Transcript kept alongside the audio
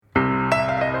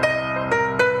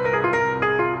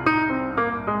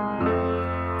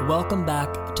Welcome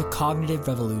back to Cognitive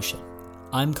Revolution.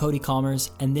 I'm Cody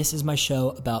Commerce, and this is my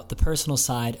show about the personal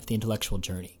side of the intellectual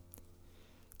journey.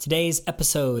 Today's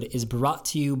episode is brought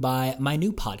to you by my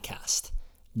new podcast,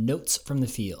 Notes from the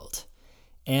Field.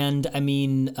 And I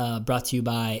mean brought to you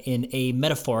by in a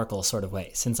metaphorical sort of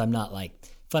way, since I'm not like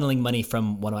funneling money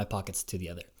from one of my pockets to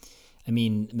the other. I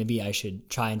mean, maybe I should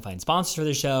try and find sponsors for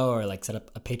the show or like set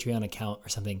up a Patreon account or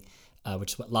something,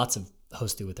 which is what lots of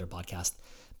hosts do with their podcast.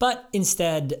 But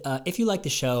instead, if you like the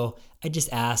show, I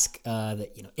just ask that,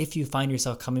 if you find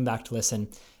yourself coming back to listen,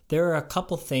 there are a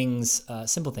couple things,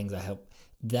 simple things I hope,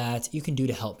 that you can do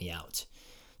to help me out.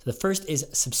 So the first is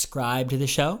subscribe to the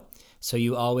show so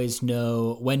you always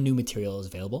know when new material is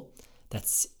available.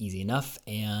 That's easy enough,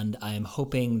 and I'm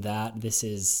hoping that this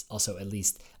is also at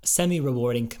least a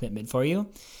semi-rewarding commitment for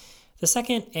you. The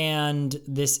second, and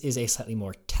this is a slightly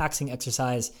more taxing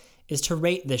exercise, is to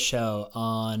rate this show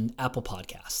on Apple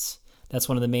Podcasts. That's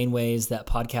one of the main ways that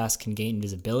podcasts can gain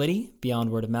visibility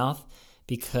beyond word of mouth,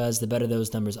 because the better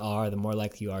those numbers are, the more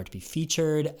likely you are to be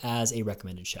featured as a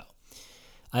recommended show.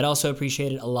 I'd also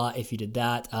appreciate it a lot if you did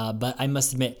that, but I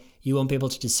must admit, you won't be able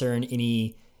to discern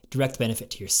any direct benefit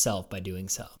to yourself by doing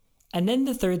so. And then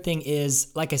the third thing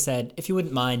is, like I said, if you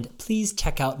wouldn't mind, please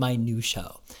check out my new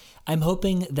show. I'm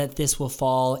hoping that this will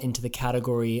fall into the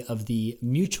category of the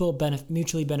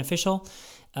mutually beneficial.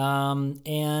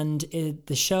 The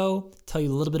show, tell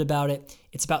you a little bit about it.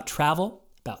 It's about travel,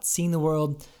 about seeing the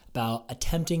world, about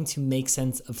attempting to make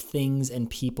sense of things and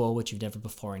people which you've never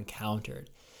before encountered.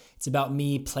 It's about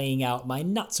me playing out my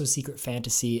not-so-secret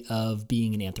fantasy of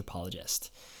being an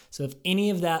anthropologist. So if any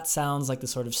of that sounds like the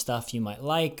sort of stuff you might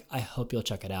like, I hope you'll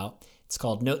check it out. It's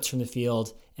called Notes from the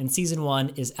Field, and Season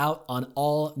 1 is out on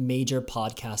all major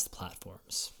podcast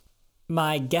platforms.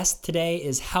 My guest today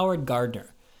is Howard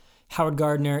Gardner. Howard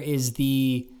Gardner is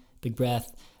the, big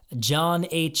breath, John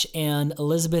H. and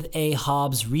Elizabeth A.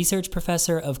 Hobbs Research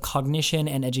Professor of Cognition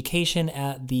and Education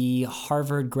at the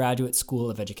Harvard Graduate School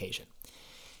of Education.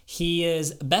 He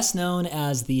is best known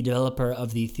as the developer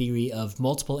of the theory of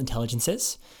multiple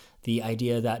intelligences, the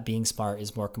idea that being smart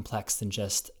is more complex than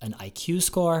just an IQ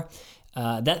score.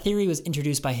 That theory was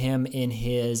introduced by him in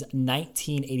his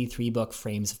 1983 book,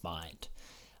 Frames of Mind.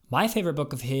 My favorite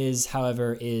book of his,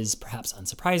 however, is, perhaps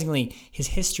unsurprisingly, his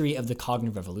history of the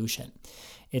cognitive revolution.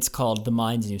 It's called The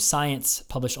Mind's New Science,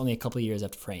 published only a couple of years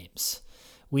after Frames.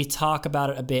 We talk about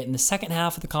it a bit in the second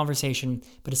half of the conversation,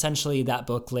 but essentially that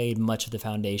book laid much of the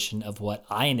foundation of what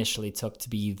I initially took to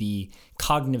be the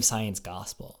cognitive science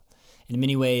gospel. In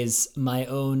many ways, my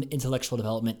own intellectual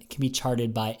development can be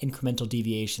charted by incremental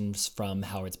deviations from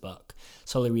Howard's book,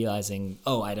 slowly realizing,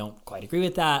 I don't quite agree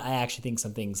with that. I actually think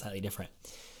something slightly different.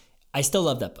 I still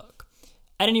love that book.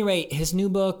 At any rate, his new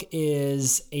book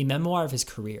is a memoir of his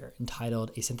career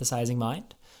entitled A Synthesizing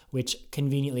Mind, which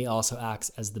conveniently also acts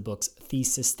as the book's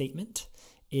thesis statement.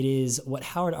 It is what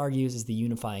Howard argues is the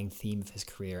unifying theme of his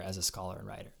career as a scholar and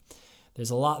writer.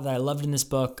 There's a lot that I loved in this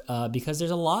book because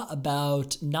there's a lot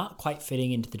about not quite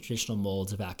fitting into the traditional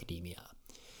molds of academia.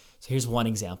 So here's one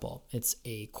example. It's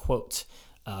a quote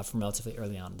from relatively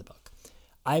early on in the book.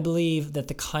 I believe that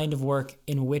the kind of work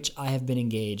in which I have been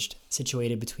engaged,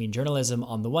 situated between journalism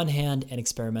on the one hand and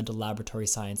experimental laboratory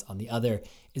science on the other,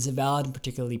 is a valid and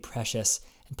particularly precious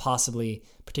and possibly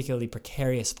particularly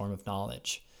precarious form of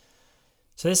knowledge.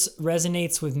 So this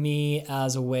resonates with me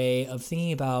as a way of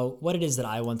thinking about what it is that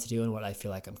I want to do and what I feel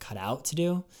like I'm cut out to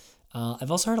do. I've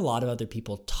also heard a lot of other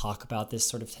people talk about this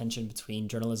sort of tension between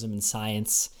journalism and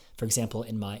science. For example,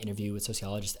 in my interview with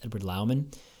sociologist Edward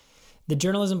Lauman, the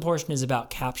journalism portion is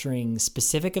about capturing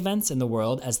specific events in the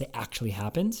world as they actually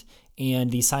happened,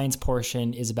 and the science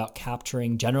portion is about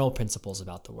capturing general principles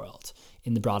about the world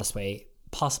in the broadest way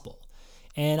possible.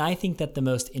 And I think that the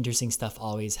most interesting stuff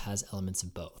always has elements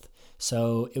of both.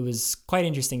 So it was quite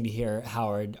interesting to hear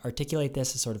Howard articulate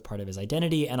this as sort of part of his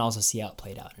identity and also see how it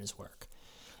played out in his work.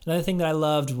 Another thing that I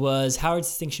loved was Howard's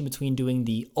distinction between doing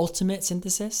the ultimate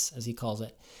synthesis, as he calls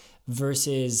it,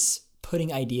 versus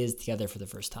putting ideas together for the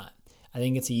first time. I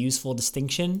think it's a useful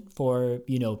distinction for,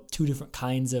 two different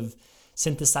kinds of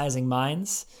synthesizing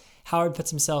minds. Howard puts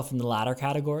himself in the latter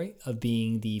category of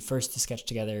being the first to sketch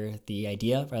together the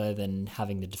idea rather than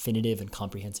having the definitive and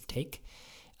comprehensive take.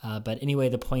 But anyway,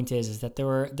 the point is that there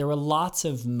were lots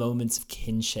of moments of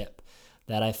kinship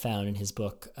that I found in his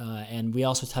book, and we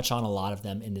also touch on a lot of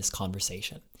them in this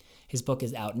conversation. His book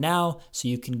is out now, so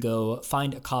you can go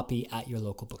find a copy at your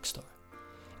local bookstore.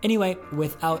 Anyway,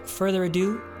 without further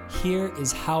ado, here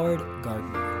is Howard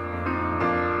Gardner.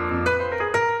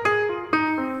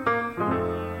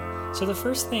 So the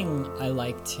first thing I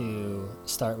like to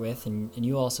start with, and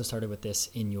you also started with this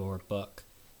in your book,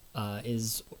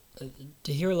 is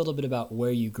to hear a little bit about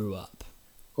where you grew up.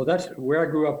 Well, that's where I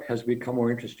grew up has become more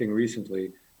interesting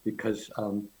recently because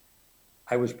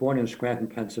I was born in Scranton,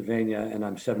 Pennsylvania, and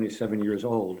I'm 77 years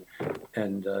old.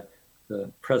 And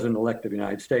the president-elect of the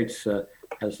United States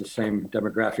has the same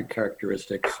demographic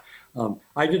characteristics.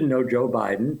 I didn't know Joe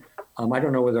Biden. I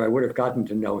don't know whether I would have gotten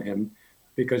to know him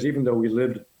because even though we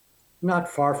lived not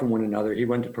far from one another, he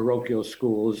went to parochial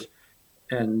schools,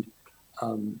 and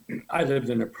I lived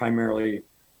in a primarily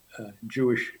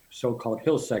Jewish so-called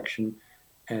hill section,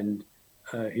 and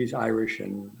he's Irish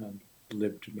and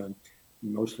lived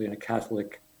mostly in a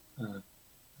Catholic uh,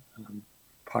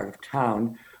 part of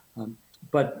town.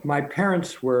 But my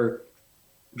parents were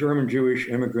German Jewish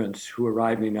immigrants who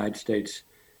arrived in the United States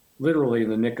literally in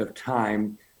the nick of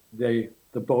time. The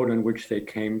boat on which they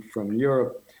came from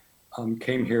Europe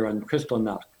came here on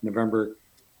Kristallnacht, November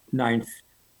 9th,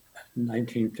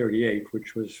 1938,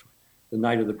 which was the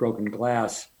night of the broken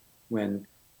glass when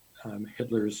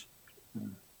Hitler's uh,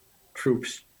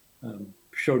 troops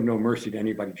showed no mercy to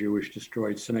anybody Jewish,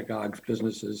 destroyed synagogues,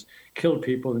 businesses, killed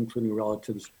people, including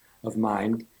relatives of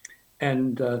mine.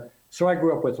 And so I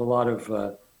grew up with a lot of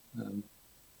um,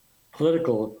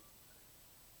 political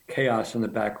chaos in the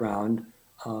background.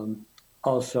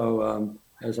 Also,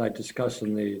 as I discuss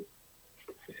in the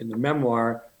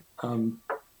memoir,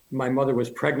 my mother was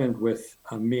pregnant with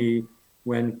me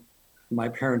when my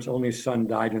parents' only son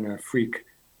died in a freak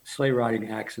sleigh riding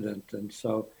accident, and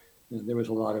so there was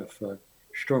a lot of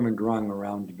Sturm und Drang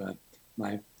around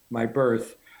my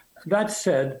birth. That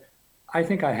said, I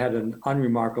think I had an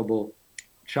unremarkable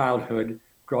childhood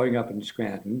growing up in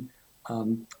Scranton,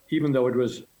 even though it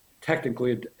was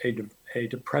technically a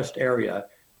depressed area,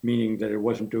 meaning that it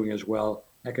wasn't doing as well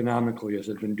economically as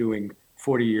it had been doing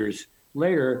 40 years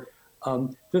later.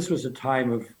 This was a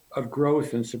time of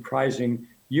growth and surprising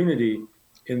unity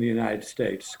in the United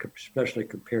States, especially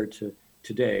compared to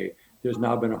today. There's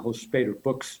now been a whole spate of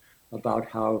books about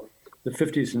how the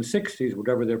 50s and 60s,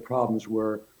 whatever their problems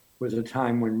were, was a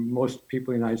time when most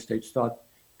people in the United States thought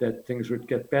that things would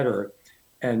get better.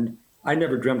 And I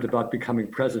never dreamt about becoming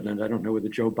president. I don't know whether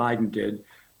Joe Biden did,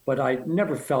 but I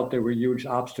never felt there were huge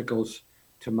obstacles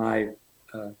to my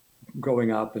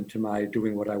growing up and to my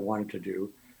doing what I wanted to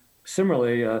do.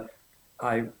 Similarly,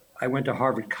 I went to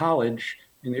Harvard College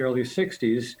in the early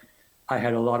 60s. I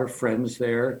had a lot of friends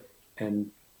there, and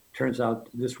turns out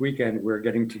this weekend we're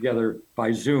getting together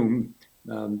by Zoom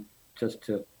just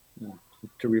to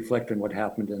reflect on what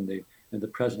happened in the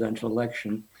presidential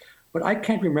election. But I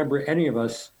can't remember any of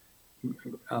us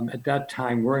at that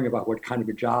time worrying about what kind of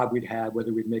a job we'd have,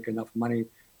 whether we'd make enough money,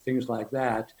 things like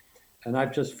that. And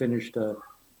I've just finished a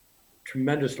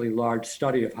tremendously large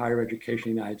study of higher education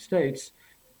in the United States.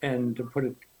 And to put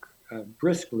it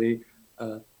briskly,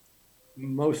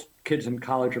 most kids in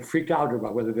college are freaked out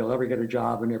about whether they'll ever get a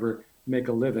job and ever make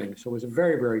a living. So it was a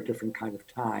very, very different kind of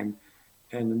time.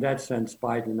 And in that sense,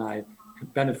 Biden and I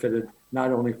benefited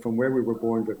not only from where we were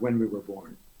born, but when we were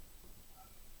born.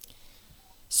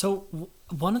 So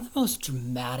one of the most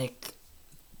dramatic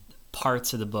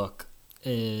parts of the book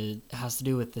has to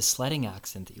do with the sledding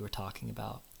accident that you were talking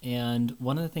about. And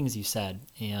one of the things you said,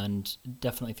 and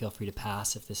definitely feel free to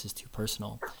pass if this is too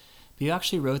personal, but you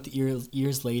actually wrote that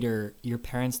years later, your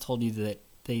parents told you that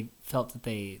they felt that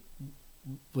they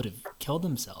would have killed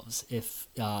themselves if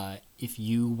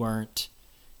you weren't,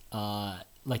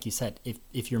 like you said,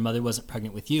 if your mother wasn't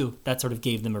pregnant with you. That sort of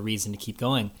gave them a reason to keep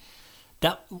going.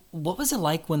 What was it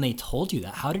like when they told you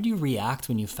that? How did you react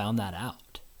when you found that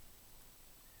out?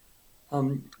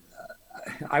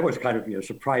 I was kind of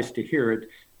surprised to hear it,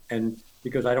 and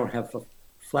because I don't have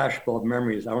flashbulb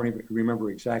memories, I don't even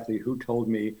remember exactly who told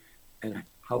me and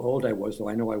how old I was, though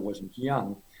I know I wasn't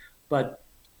young. But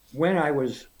when I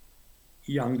was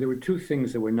young, there were two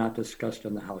things that were not discussed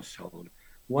in the household.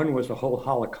 One was the whole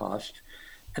Holocaust,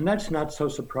 and that's not so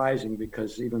surprising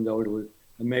because even though it would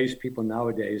amaze people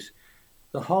nowadays,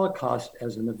 the Holocaust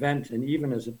as an event and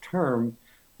even as a term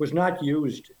was not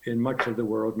used in much of the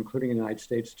world, including the United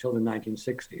States, till the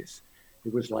 1960s.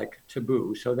 It was like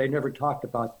taboo. So they never talked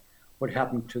about what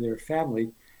happened to their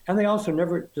family. And they also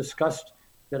never discussed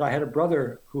that I had a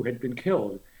brother who had been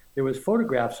killed. There was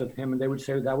photographs of him, and they would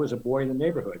say that was a boy in the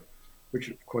neighborhood, which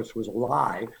of course was a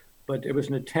lie, but it was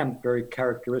an attempt very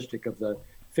characteristic of the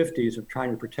 50s of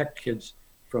trying to protect kids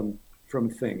from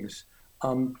things.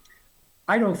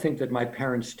 I don't think that my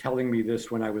parents telling me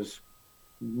this when I was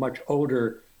much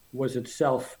older was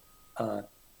itself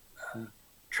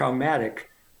traumatic,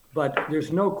 but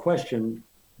there's no question,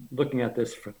 looking at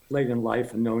this late in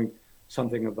life and knowing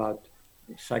something about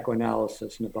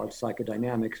psychoanalysis and about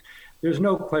psychodynamics, there's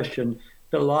no question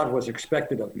that a lot was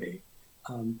expected of me.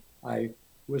 I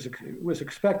was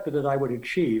expected that I would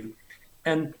achieve,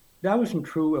 and that wasn't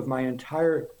true of my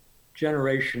entire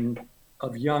generation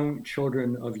of young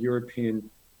children of European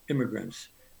immigrants.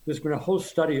 There's been a whole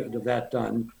study of that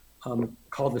done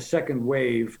called the second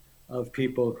wave of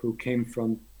people who came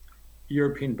from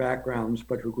European backgrounds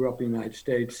but who grew up in the United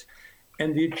States.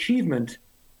 And the achievement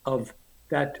of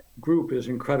that group is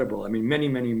incredible. I mean, many,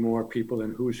 many more people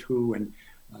in who's who and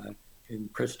in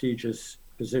prestigious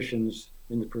positions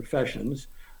in the professions.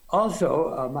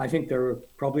 Also, I think there were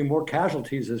probably more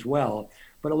casualties as well,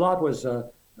 but a lot was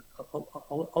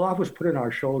put on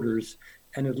our shoulders,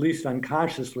 and at least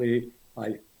unconsciously,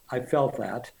 I felt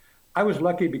that. I was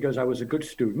lucky because I was a good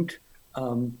student,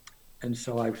 and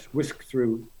so I was whisked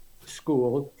through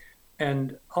school,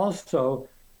 and also,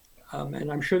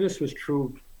 and I'm sure this was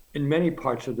true in many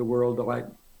parts of the world, though I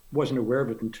wasn't aware of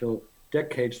it until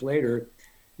decades later.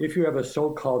 If you have a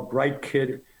so-called bright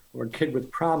kid or a kid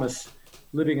with promise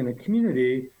living in a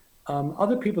community,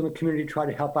 other people in the community try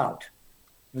to help out.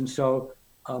 And so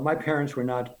my parents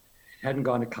hadn't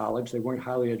gone to college, they weren't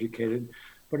highly educated,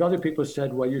 but other people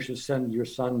said, well, you should send your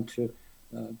son to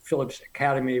Phillips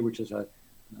Academy, which is a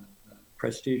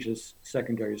prestigious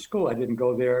secondary school. I didn't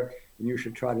go there, and you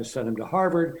should try to send him to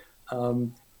Harvard,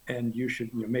 and you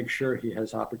should make sure he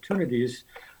has opportunities.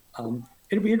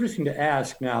 It'd be interesting to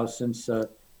ask now, since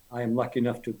I am lucky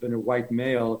enough to have been a white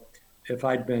male, if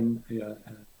I'd been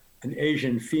an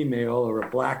Asian female or a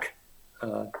black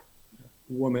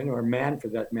woman or man for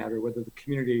that matter, whether the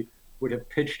community would have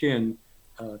pitched in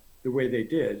the way they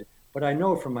did. But I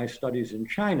know from my studies in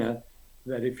China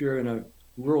that if you're in a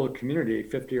rural community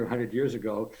 50 or 100 years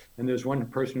ago, and there's one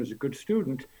person who's a good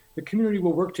student, the community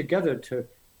will work together to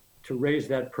raise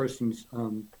that person's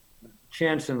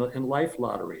chance in life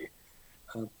lottery.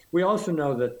 We also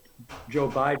know that Joe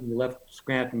Biden left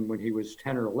Scranton when he was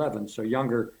 10 or 11, so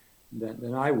younger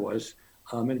than I was.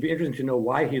 It'd be interesting to know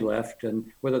why he left and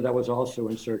whether that was also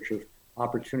in search of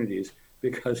opportunities.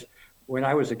 Because when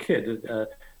I was a kid, there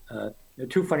are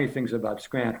two funny things about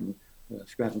Scranton,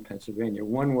 Pennsylvania.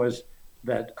 One was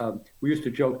that we used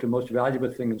to joke the most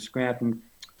valuable thing in Scranton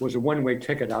was a one-way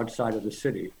ticket outside of the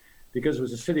city, because it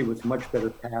was a city with much better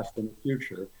past and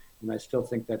future, and I still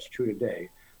think that's true today.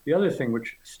 The other thing,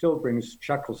 which still brings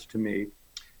chuckles to me,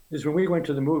 is when we went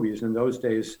to the movies. In those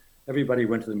days, everybody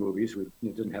went to the movies. We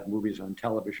didn't have movies on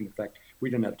television. In fact,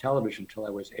 we didn't have television until I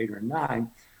was 8 or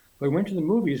 9. But we went to the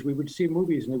movies, we would see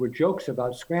movies, and there were jokes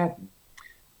about Scranton.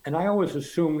 And I always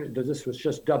assumed that this was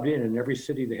just dubbed in every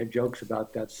city they had jokes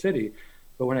about that city.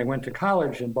 But when I went to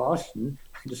college in Boston,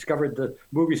 I discovered the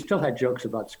movies still had jokes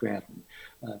about Scranton.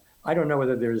 I don't know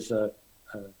whether there's a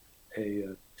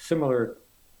similar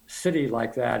city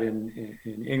like that in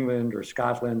England or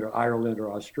Scotland or Ireland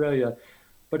or Australia,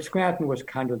 but Scranton was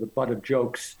kind of the butt of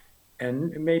jokes,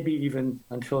 and maybe even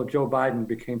until Joe Biden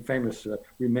became famous,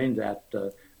 remained that.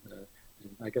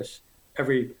 I guess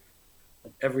every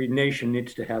nation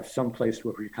needs to have some place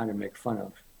where we kind of make fun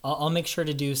of. I'll make sure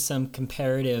to do some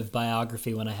comparative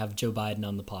biography when I have Joe Biden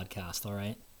on the podcast, all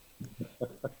right?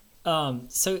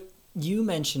 So you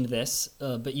mentioned this,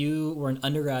 but you were an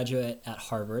undergraduate at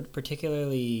Harvard,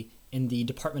 particularly in the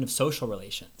Department of Social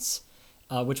Relations,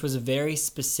 which was a very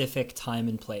specific time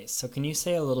and place. So can you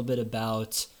say a little bit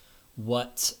about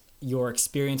what your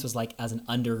experience was like as an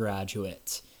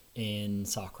undergraduate in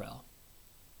SOCREL?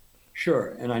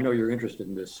 Sure, and I know you're interested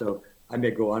in this, so I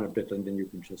may go on a bit and then you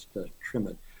can just trim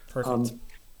it. Perfect.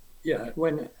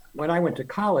 When I went to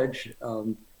college,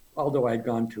 although I'd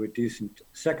gone to a decent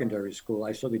secondary school,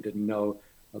 I certainly didn't know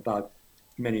about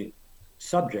many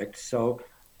subjects. So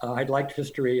I'd liked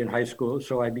history in high school,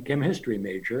 so I became a history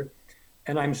major.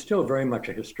 And I'm still very much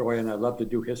a historian. I love to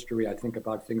do history. I think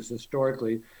about things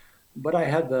historically. But I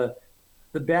had the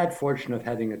bad fortune of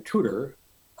having a tutor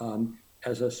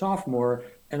as a sophomore,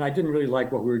 and I didn't really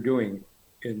like what we were doing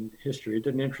in history. It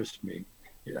didn't interest me.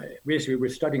 Basically, we're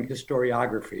studying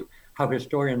historiography, how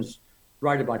historians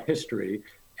write about history,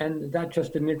 and that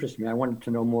just didn't interest me. I wanted to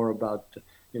know more about,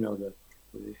 the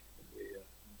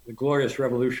glorious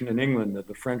revolution in England,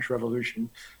 the French Revolution,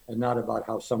 and not about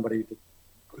how somebody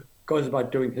goes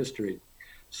about doing history.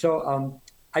 So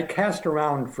I cast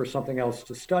around for something else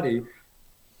to study.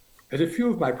 And a few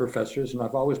of my professors, and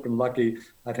I've always been lucky,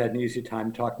 I've had an easy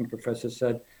time talking to professors,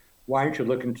 said, why aren't you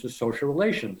looking to social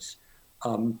relations?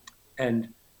 And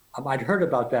I'd heard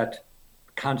about that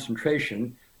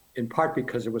concentration, in part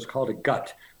because it was called a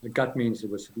gut. The gut means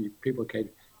people could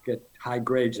get high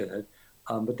grades in it,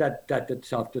 but that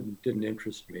itself didn't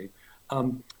interest me.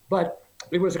 But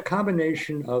it was a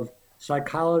combination of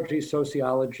psychology,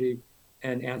 sociology,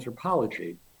 and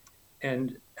anthropology.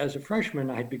 And as a freshman,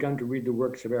 I had begun to read the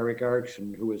works of Erik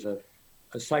Erikson, who was a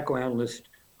psychoanalyst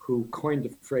who coined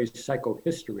the phrase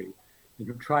psychohistory, and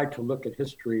who tried to look at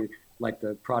history like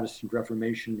the Protestant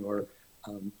Reformation or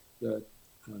um, the,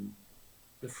 um,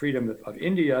 the freedom of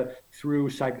India through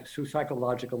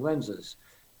psychological lenses.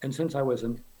 And since I was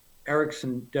an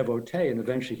Erikson devotee, and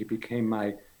eventually he became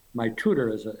my tutor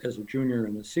as a junior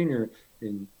and a senior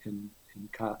in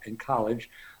college,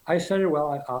 I said,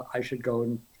 well, I should go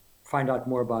and find out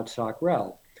more about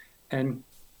Socrel. And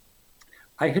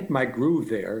I hit my groove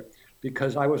there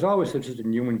because I was always interested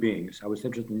in human beings. I was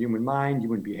interested in human mind,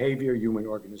 human behavior, human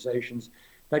organizations.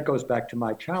 That goes back to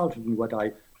my childhood and what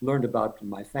I learned about in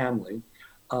my family.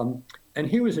 And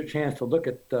here was a chance to look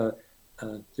at the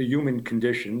human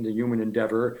condition, the human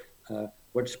endeavor,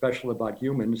 what's special about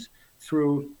humans,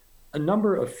 through a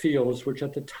number of fields which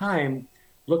at the time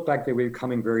looked like they were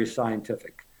becoming very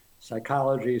scientific.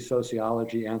 Psychology,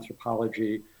 sociology,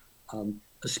 anthropology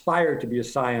aspired to be a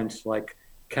science like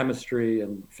chemistry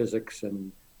and physics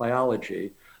and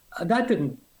biology. That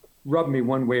didn't rub me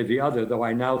one way or the other, though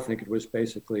I now think it was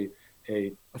basically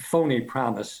a phony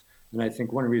promise. And I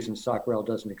think one reason Socrel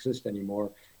doesn't exist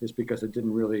anymore is because it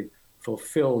didn't really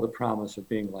fulfill the promise of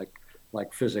being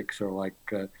like physics or like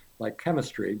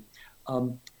chemistry.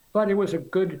 But it was a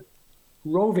good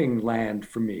roving land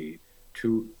for me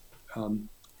to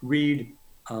read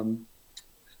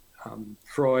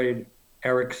Freud,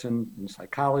 Erikson in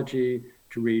psychology,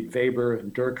 to read Weber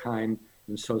and Durkheim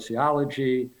in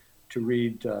sociology, to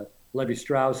read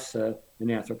Levi-Strauss in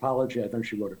anthropology. I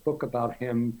eventually wrote a book about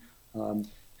him. I'm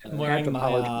wearing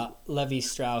my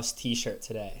Levi-Strauss t-shirt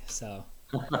today, so.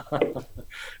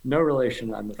 No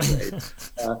relation, I'm afraid.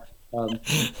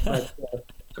 But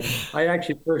I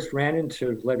actually first ran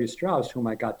into Levi-Strauss, whom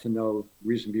I got to know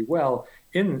reasonably well,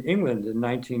 in England in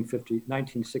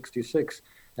 1966,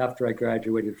 after I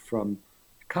graduated from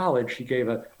college.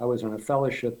 I was on a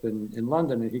fellowship in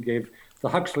London, and he gave the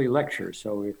Huxley lecture.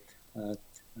 So I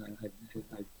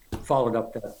followed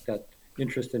up that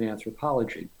interest in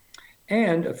anthropology.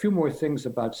 And a few more things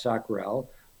about Socrel.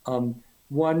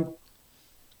 One,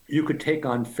 you could take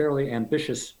on fairly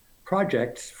ambitious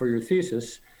projects for your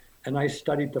thesis. And I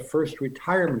studied the first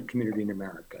retirement community in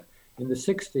America. In the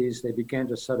 60s, they began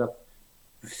to set up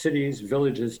cities,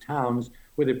 villages, towns,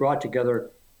 where they brought together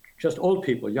just old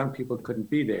people. Young people couldn't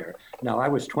be there. Now, I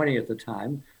was 20 at the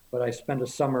time, but I spent a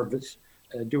summer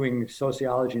doing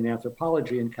sociology and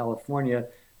anthropology in California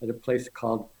at a place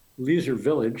called Leisure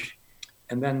Village.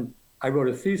 And then I wrote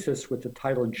a thesis with the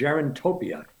title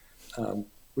Gerontopia,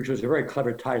 which was a very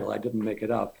clever title. I didn't make it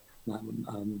up.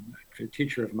 A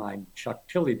teacher of mine, Chuck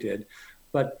Tilley, did.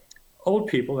 But old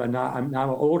people, and I'm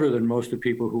now older than most of the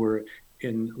people who were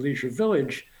in Leisure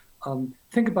Village,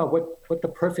 think about what the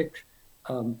perfect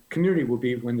community will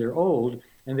be when they're old,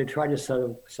 and they try to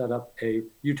set up a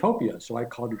utopia. So I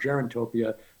called it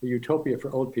Gerontopia, a utopia for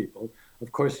old people.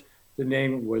 Of course, the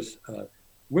name was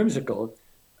whimsical,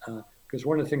 because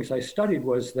one of the things I studied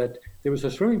was that there was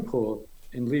a swimming pool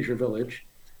in Leisure Village,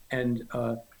 and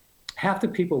half the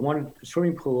people wanted a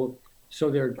swimming pool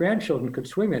so their grandchildren could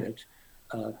swim in it,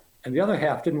 and the other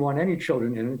half didn't want any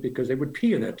children in it because they would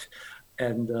pee in it.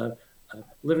 And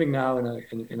living now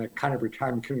in a kind of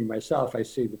retirement community myself, I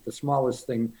see that the smallest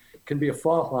thing can be a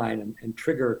fault line and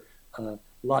trigger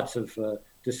lots of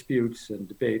disputes and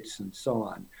debates and so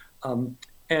on.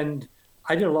 And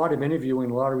I did a lot of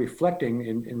interviewing, a lot of reflecting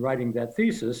in writing that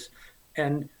thesis.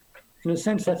 And in a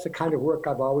sense, that's the kind of work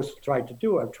I've always tried to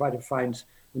do. I've tried to find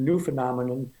a new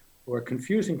phenomenon or a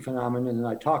confusing phenomenon, and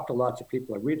I talk to lots of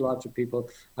people, I read lots of people,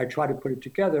 I try to put it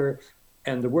together,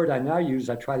 and the word I now use,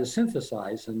 I try to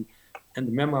synthesize, and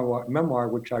the memoir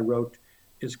which I wrote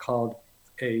is called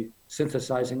A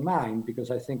Synthesizing Mind,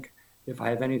 because I think if I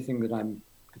have anything that I'm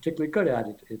particularly good at,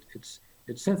 it's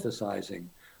synthesizing.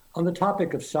 On the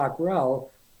topic of Socrel,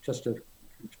 just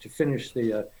to finish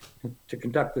to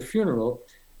conduct the funeral,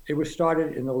 it was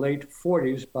started in the late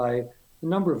 40s by a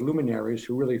number of luminaries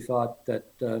who really thought that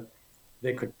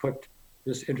they could put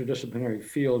this interdisciplinary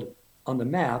field on the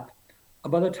map.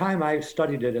 By the time I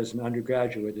studied it as an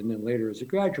undergraduate and then later as a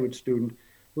graduate student,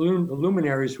 the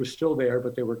luminaries were still there,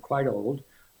 but they were quite old.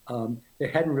 They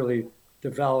hadn't really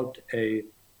developed a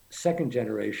second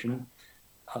generation.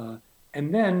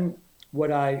 And then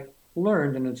what I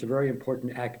learned, and it's a very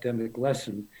important academic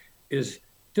lesson, is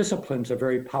disciplines are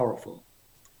very powerful.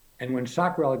 And when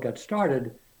Socrel got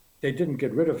started, they didn't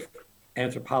get rid of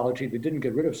anthropology, they didn't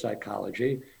get rid of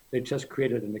psychology, they just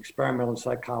created an experimental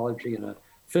psychology and a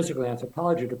physical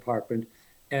anthropology department.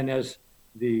 And as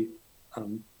the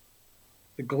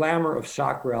the glamour of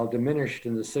Socrel diminished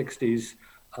in the 60s.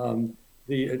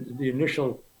 The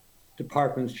initial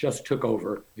departments just took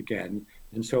over again.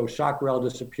 And so Socrel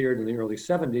disappeared in the early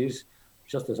 70s,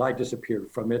 just as I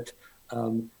disappeared from it.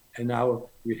 And now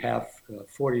we have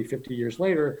 40, 50 years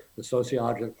later, the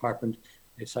sociology department,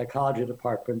 a psychology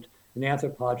department, an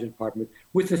anthropology department,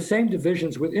 with the same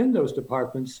divisions within those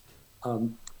departments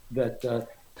that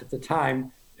at the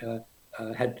time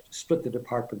had split the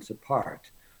departments apart.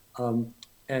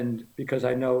 And because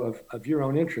I know of your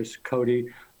own interest, Cody,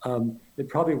 it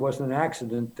probably wasn't an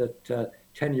accident that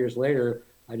 10 years later,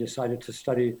 I decided to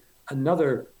study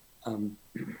another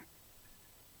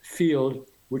field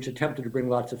which attempted to bring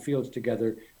lots of fields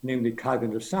together, namely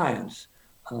cognitive science.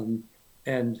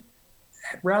 And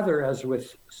rather as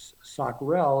with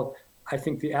Socrel, I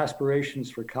think the aspirations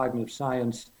for cognitive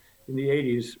science in the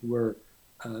 80s were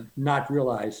not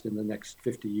realized in the next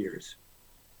 50 years.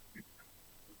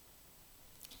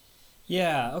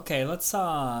 Yeah, okay, let's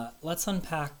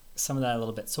unpack some of that a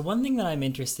little bit. So one thing that I'm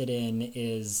interested in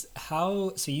is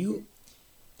part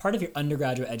of your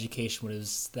undergraduate education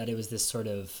was that it was this sort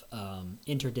of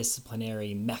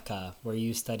interdisciplinary mecca where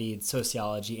you studied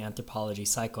sociology, anthropology,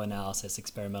 psychoanalysis,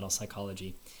 experimental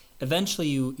psychology. Eventually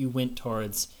you went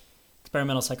towards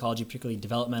experimental psychology, particularly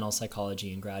developmental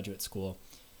psychology in graduate school.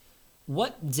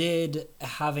 What did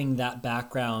having that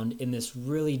background in this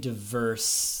really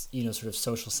diverse, sort of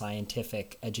social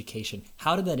scientific education,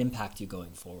 how did that impact you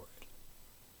going forward?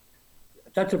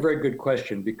 That's a very good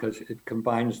question because it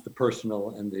combines the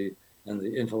personal and the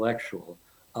intellectual.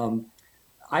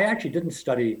 I actually didn't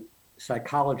study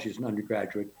psychology as an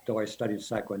undergraduate, though I studied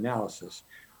psychoanalysis.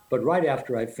 But right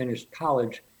after I finished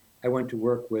college, I went to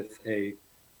work with a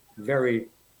very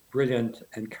brilliant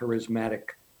and charismatic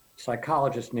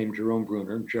psychologist named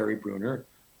Jerry Bruner.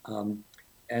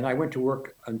 And I went to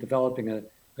work on developing a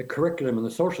curriculum in the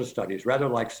social studies, rather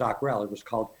like Socrel. It was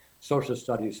called social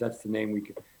studies. That's the name we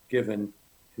could give in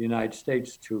the United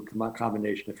States to a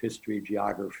combination of history,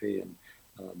 geography, and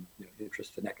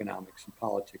interest in economics and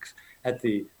politics at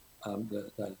the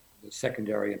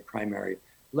secondary and primary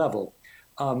level.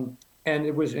 And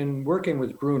it was in working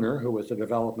with Bruner, who was a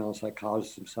developmental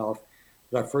psychologist himself,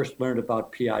 that I first learned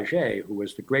about Piaget, who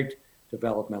was the great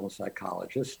developmental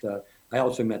psychologist. I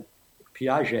also met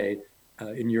Piaget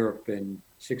in Europe in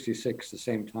 '66, the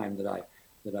same time that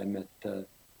I met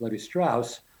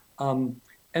Levi-Strauss. And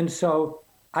so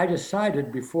I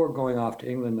decided before going off to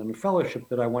England on a fellowship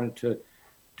that I wanted to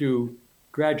do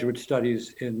graduate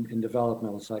studies in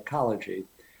developmental psychology.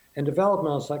 And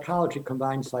developmental psychology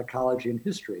combines psychology and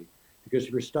history, because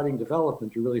if you're studying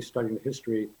development, you're really studying the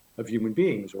history of human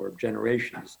beings or of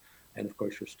generations. And of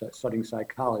course, you're studying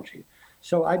psychology.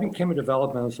 So I became a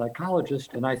developmental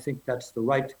psychologist, and I think that's the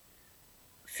right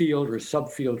field or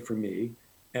subfield for me.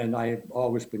 And I have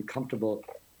always been comfortable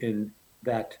in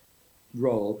that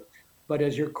role. But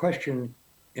as your question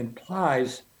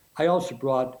implies, I also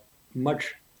brought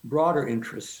much broader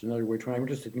interests. In other words, when I'm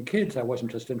interested in kids, I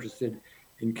wasn't just interested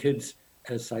in kids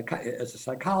as a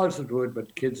psychologist would,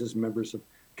 but kids as members of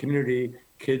community,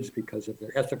 kids because of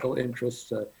their ethical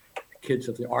interests, kids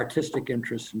of their artistic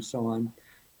interests, and so on.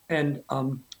 And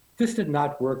this did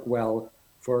not work well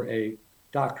for a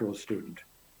doctoral student.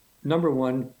 Number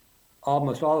one,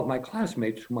 almost all of my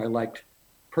classmates, whom I liked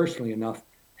personally enough,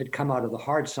 had come out of the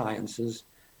hard sciences,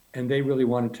 and they really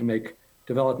wanted to make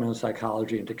developmental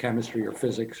psychology into chemistry or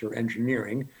physics or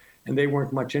engineering, and they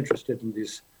weren't much interested in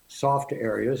these soft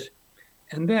areas.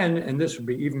 And then, and this would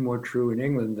be even more true in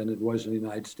England than it was in the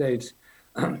United States,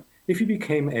 if you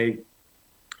became a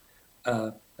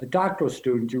doctoral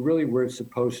student, you really were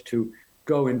supposed to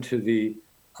go into the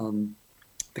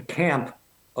camp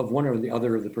of one or the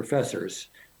other of the professors.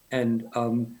 And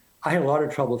I had a lot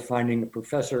of trouble finding a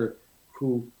professor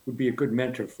who would be a good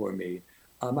mentor for me.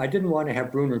 I didn't want to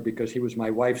have Bruner because he was my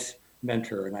wife's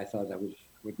mentor, and I thought that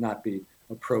would not be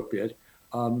appropriate.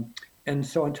 And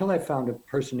so until I found a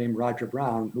person named Roger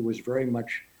Brown, who was very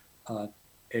much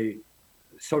a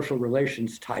social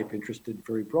relations type, interested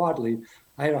very broadly,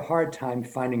 I had a hard time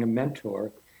finding a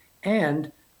mentor.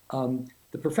 And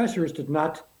the professors did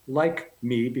not like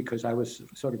me because I was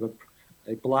sort of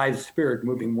a blithe spirit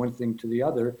moving one thing to the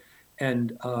other.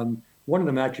 And one of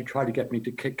them actually tried to get me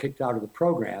to kicked out of the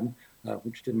program,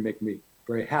 which didn't make me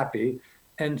very happy.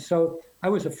 And so I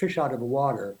was a fish out of the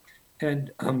water.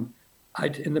 And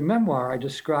in the memoir, I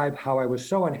describe how I was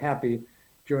so unhappy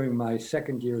during my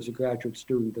second year as a graduate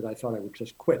student that I thought I would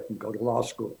just quit and go to law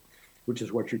school, which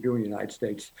is what you do in the United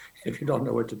States. If you don't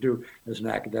know what to do as an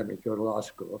academic, go to law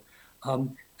school.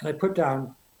 And I put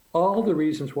down all the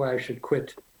reasons why I should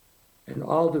quit and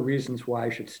all the reasons why I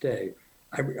should stay.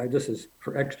 this is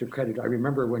for extra credit. I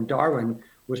remember when Darwin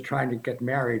was trying to get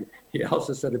married, he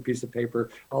also said a piece of paper,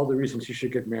 all the reasons you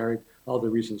should get married, all the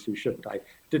reasons you shouldn't. I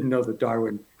didn't know that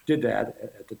Darwin did that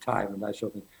at the time, and I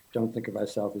certainly don't think of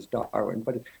myself as Darwin,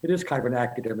 but it is kind of an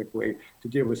academic way to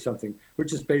deal with something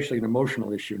which is basically an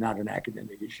emotional issue, not an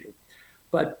academic issue.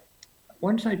 But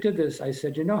once I did this, I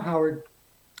said, Howard,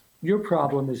 your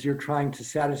problem is you're trying to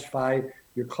satisfy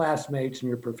your classmates and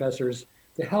your professors.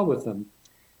 The hell with them.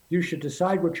 You should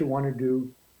decide what you want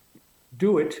to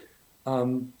do it,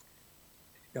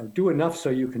 do enough so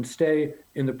you can stay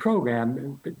in the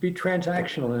program, be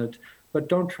transactional in it, but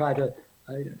don't try to,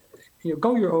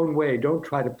 go your own way. Don't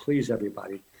try to please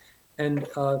everybody. And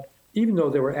even though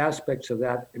there were aspects of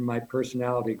that in my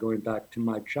personality going back to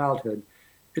my childhood,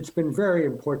 it's been very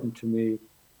important to me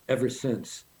ever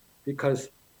since, because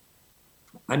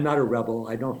I'm not a rebel.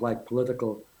 I don't like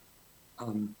political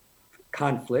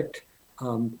conflict.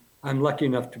 I'm lucky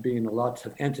enough to be in lots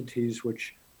of entities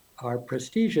which are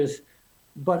prestigious,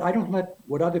 but I don't let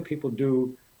what other people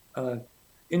do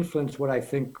influence what I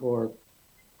think or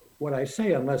what I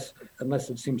say unless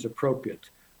it seems appropriate.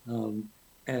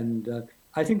 And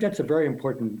I think that's a very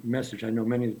important message. I know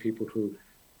many of the people who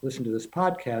listen to this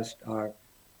podcast are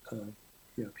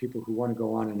people who want to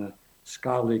go on in a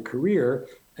scholarly career.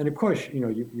 And of course,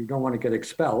 you don't want to get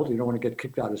expelled, you don't want to get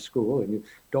kicked out of school, and you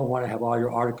don't want to have all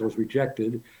your articles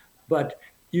rejected, but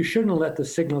you shouldn't let the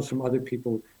signals from other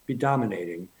people be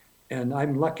dominating. And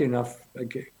I'm lucky enough,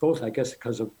 both I guess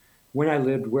because of when I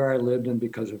lived, where I lived, and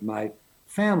because of my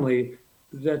family,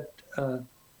 that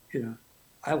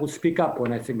I will speak up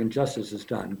when I think injustice is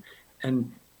done.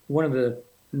 And one of the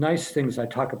nice things I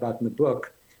talk about in the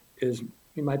book is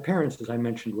my parents, as I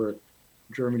mentioned, were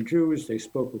German Jews. They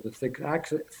spoke with a thick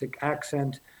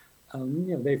accent. They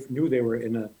knew they were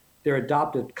in their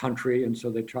adopted country, and so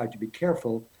they tried to be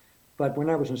careful. But when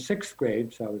I was in sixth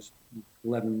grade, so I was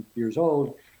 11 years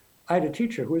old, I had a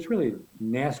teacher who was really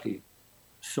nasty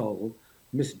soul,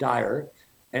 Miss Dyer,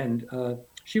 and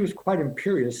she was quite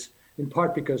imperious, in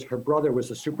part because her brother was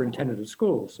the superintendent of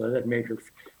schools, so that made her,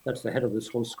 that's the head of this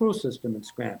whole school system in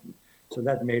Scranton, so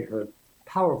that made her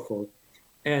powerful.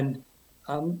 And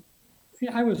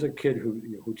I was a kid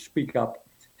who'd speak up,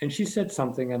 and she said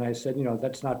something, and I said,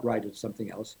 that's not right, it's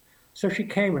something else. So she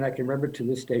came, and I can remember to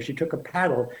this day, she took a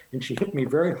paddle, and she hit me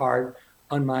very hard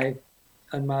on my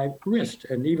wrist.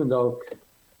 And even though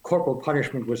corporal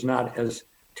punishment was not as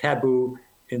taboo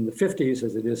in the 50s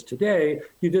as it is today,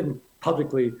 you didn't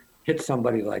publicly hit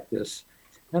somebody like this.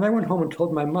 And I went home and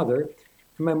told my mother,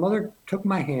 and my mother took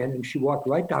my hand, and she walked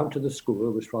right down to the school.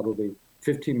 It was probably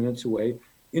 15 minutes away,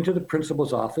 into the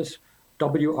principal's office,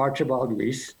 W. Archibald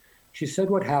Reese. She said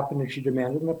what happened, and she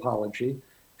demanded an apology.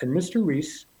 And Mr.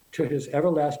 Reese, to his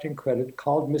everlasting credit,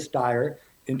 called Miss Dyer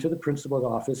into the principal's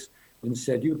office and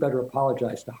said, "You better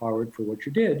apologize to Howard for what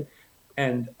you did."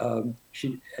 And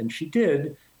she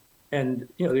did. And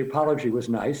the apology was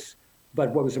nice.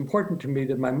 But what was important to me,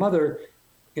 that my mother,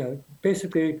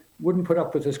 basically wouldn't put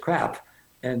up with this crap.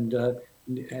 And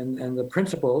the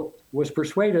principal was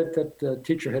persuaded that the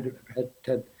teacher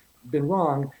had been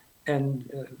wrong. And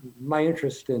my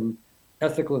interest in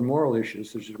ethical and moral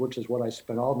issues, which is what I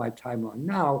spend all my time on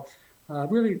now,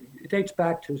 really dates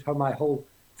back to how my whole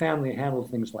family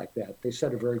handled things like that. They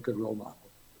set a very good role model.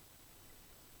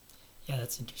 Yeah,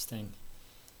 that's interesting.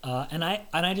 And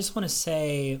I just want to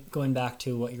say, going back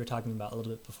to what you were talking about a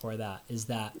little bit before that, is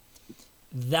that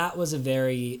was a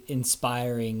very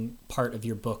inspiring part of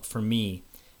your book for me,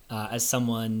 as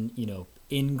someone,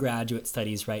 in graduate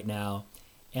studies right now,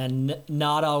 and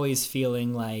not always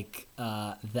feeling like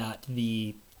that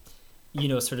the,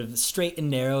 sort of straight and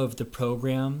narrow of the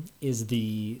program is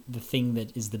the thing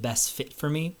that is the best fit for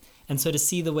me. And so to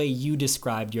see the way you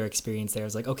described your experience there, I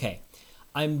was like, okay,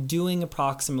 I'm doing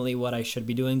approximately what I should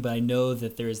be doing, but I know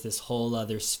that there's this whole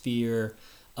other sphere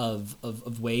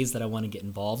of ways that I want to get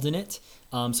involved in it.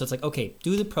 So it's like, okay,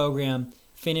 do the program,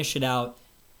 finish it out.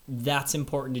 That's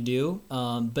important to do,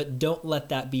 but don't let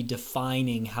that be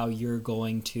defining how you're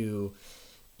going to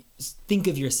think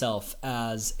of yourself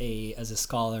as a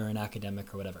scholar, an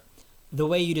academic, or whatever. The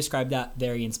way you described that,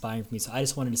 very inspiring for me. So I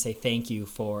just wanted to say thank you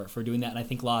for doing that. And I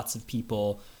think lots of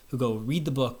people who go read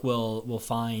the book will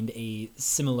find a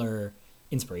similar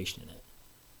inspiration in it.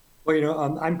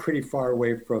 Well, I'm pretty far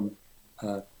away from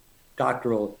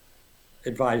doctoral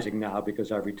advising now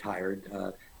because I've retired,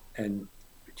 and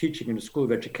teaching in a school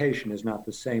of education is not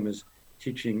the same as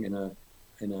teaching in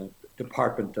a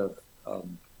department of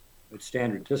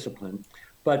standard discipline.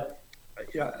 But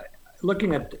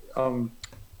looking at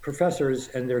professors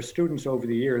and their students over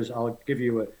the years, I'll give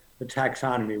you the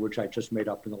taxonomy, which I just made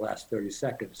up in the last 30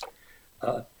 seconds.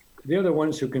 They're the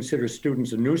ones who consider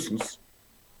students a nuisance,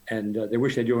 and they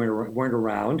wish they weren't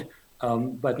around,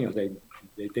 but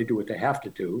they do what they have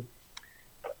to do.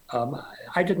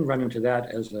 I didn't run into that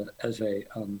as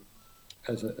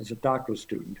a doctoral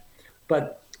student,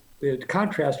 but the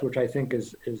contrast, which I think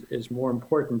is more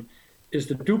important, is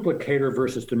the duplicator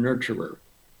versus the nurturer.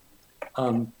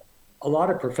 A lot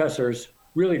of professors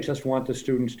really just want the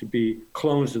students to be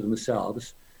clones of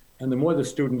themselves, and the more the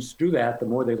students do that, the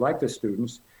more they like the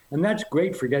students, and that's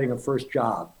great for getting a first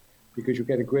job, because you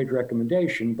get a great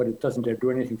recommendation, but it doesn't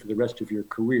do anything for the rest of your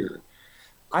career.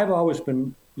 I've always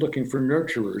been looking for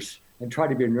nurturers and try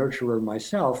to be a nurturer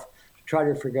myself to try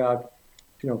to figure out,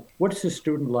 what's the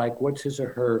student like, what's his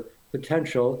or her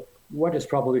potential, what is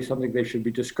probably something they should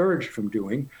be discouraged from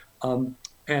doing,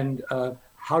 and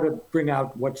how to bring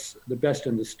out what's the best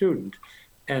in the student.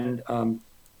 And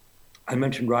I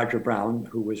mentioned Roger Brown,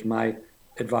 who was my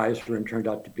advisor and turned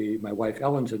out to be my wife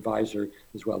Ellen's advisor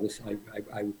as well.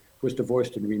 I was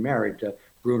divorced and remarried,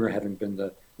 Bruner having been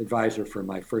the advisor for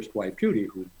my first wife, Judy,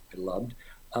 who I loved,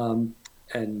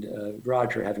 and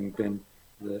Roger having been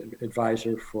the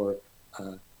advisor for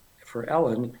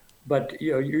Ellen. But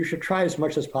you should try as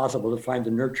much as possible to find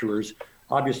the nurturers.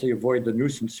 Obviously, avoid the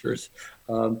nuisancers.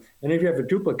 And if you have a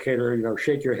duplicator,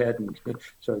 shake your head and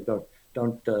so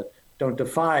don't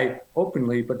defy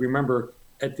openly. But remember,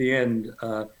 at the end,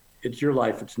 it's your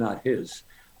life; it's not his.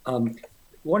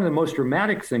 One of the most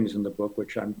dramatic things in the book,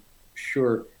 which I'm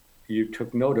sure you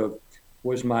took note of,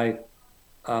 was my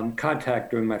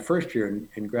contact during my first year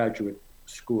in graduate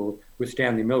school with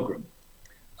Stanley Milgram.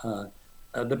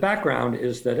 The background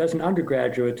is that as an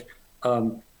undergraduate,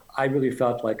 I really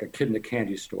felt like a kid in a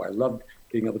candy store. I loved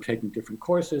being able to take different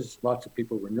courses. Lots of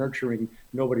people were nurturing.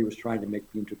 Nobody was trying to make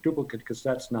me into a duplicate, because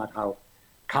that's not how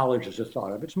colleges are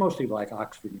thought of. It's mostly like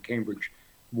Oxford and Cambridge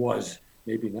was.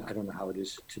 Maybe, I don't know how it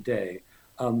is today.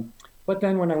 But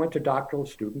then when I went to doctoral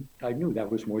student, I knew that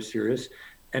was more serious.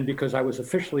 And because I was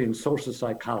officially in social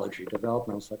psychology,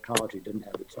 developmental psychology didn't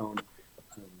have its own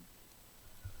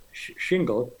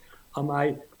shingle,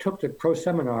 I took the pro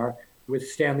seminar with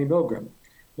Stanley Milgram.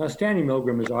 Now, Stanley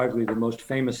Milgram is arguably the most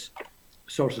famous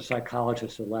social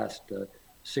psychologist of the last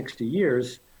 60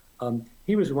 years.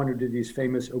 He was the one who did these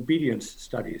famous obedience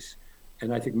studies.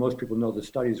 And I think most people know the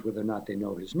studies, whether or not they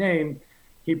know his name.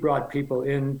 He brought people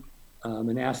in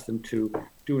and asked them to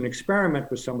do an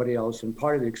experiment with somebody else. And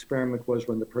part of the experiment was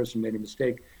when the person made a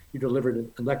mistake, you delivered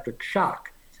an electric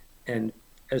shock. And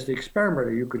as the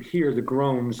experimenter, you could hear the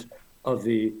groans of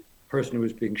the person who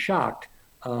was being shocked.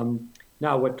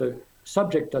 Now, what the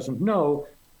subject doesn't know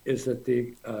is that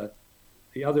the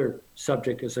other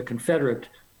subject is a confederate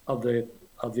of the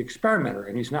experimenter,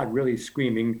 and he's not really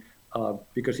screaming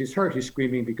because he's hurt. He's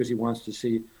screaming because he wants to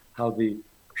see how the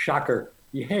shocker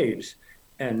behaves.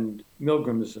 And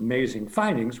Milgram's amazing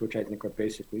findings, which I think are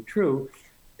basically true,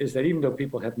 is that even though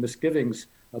people have misgivings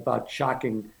about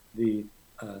shocking the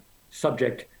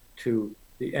subject to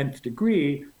the nth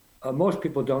degree, most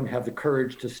people don't have the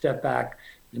courage to step back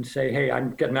and say, hey,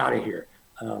 I'm getting out of here.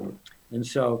 And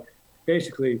so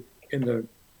basically, in the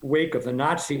wake of the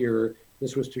Nazi era,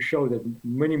 this was to show that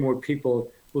many more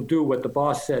people will do what the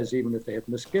boss says, even if they have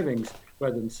misgivings,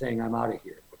 rather than saying, I'm out of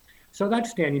here. So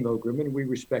that's Stanley Milgram, and we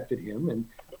respected him.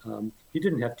 And he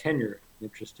didn't have tenure,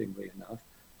 interestingly enough.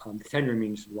 Tenure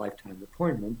means lifetime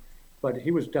appointment, but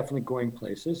he was definitely going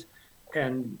places.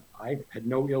 And I had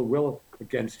no ill will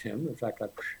against him. In fact, I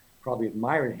probably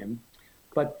admired him.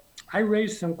 But I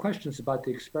raised some questions about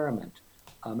the experiment.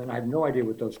 And I have no idea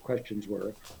what those questions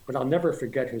were, but I'll never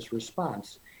forget his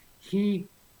response. He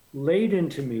wade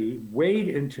into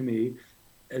me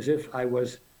as if I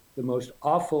was the most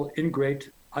awful,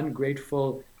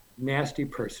 ungrateful, nasty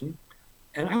person.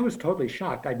 And I was totally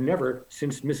shocked. I'd never,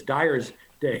 since Miss Dyer's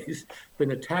days,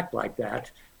 been attacked like that.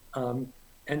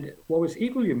 And what was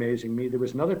equally amazing me, there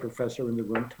was another professor in the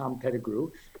room, Tom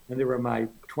Pettigrew, and there were my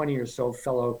 20 or so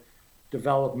fellow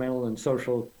developmental and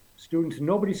social students.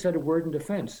 Nobody said a word in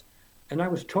defense. And I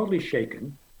was totally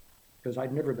shaken because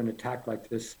I'd never been attacked like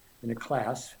this in a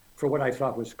class for what I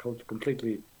thought was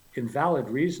completely invalid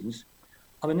reasons.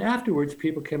 And afterwards,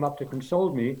 people came up to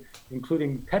console me,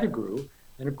 including Pettigrew.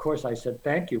 And of course, I said,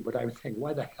 thank you. But I was thinking,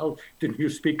 why the hell didn't you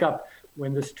speak up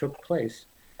when this took place?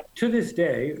 To this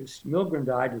day, Milgram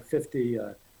died at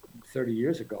 30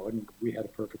 years ago, and we had a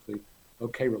perfectly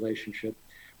okay relationship.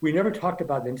 We never talked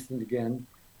about the incident again,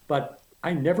 but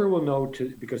I never will know,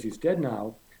 because he's dead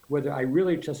now, whether I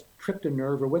really just tripped a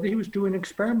nerve or whether he was doing an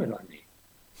experiment on me,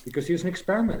 because he's an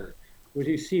experimenter. Would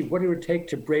he see what it would take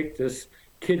to break this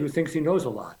kid who thinks he knows a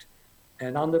lot?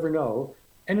 and I'll never know.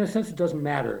 And in a sense, it doesn't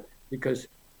matter, because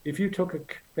if you took a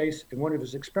case in one of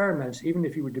his experiments, even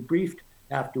if you were debriefed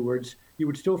afterwards, you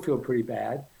would still feel pretty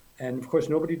bad. And of course,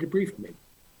 nobody debriefed me.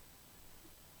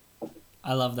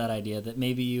 I love that idea that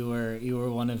maybe you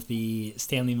were one of the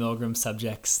Stanley Milgram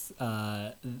subjects,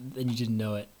 and you didn't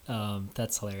know it.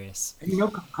 That's hilarious.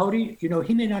 And Cody,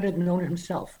 he may not have known it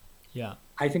himself. Yeah.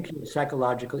 I think he had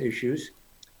psychological issues,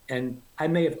 and I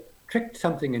may have tricked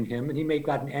something in him, and he may have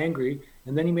gotten angry,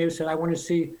 and then he may have said, I want to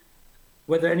see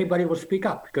whether anybody will speak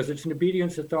up, because it's an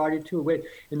obedience authority too.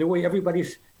 In the way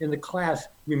everybody's in the class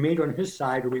remained on his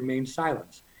side or remained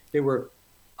silent. They were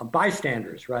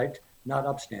bystanders, right? Not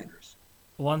upstanders.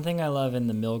 One thing I love in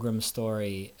the Milgram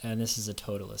story, and this is a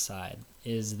total aside,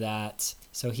 is that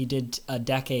so he did a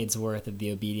decade's worth of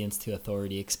the obedience to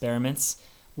authority experiments,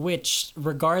 which,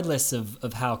 regardless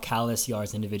of how callous you are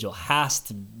as an individual, has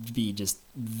to be just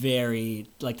very,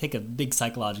 take a big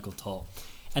psychological toll.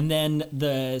 And then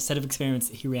the set of experiments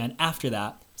that he ran after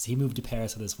that, so he moved to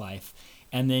Paris with his wife,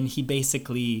 and then he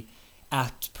basically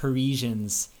asked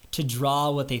Parisians to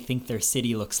draw what they think their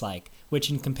city looks like, which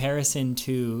in comparison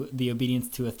to the obedience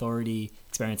to authority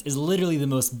experiments is literally the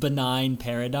most benign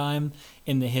paradigm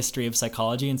in the history of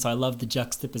psychology. And so I love the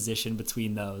juxtaposition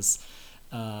between those.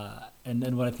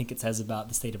 And what I think it says about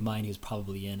the state of mind he was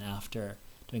probably in after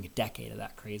doing a decade of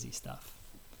that crazy stuff.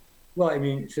 Well, I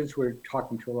mean, since we're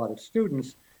talking to a lot of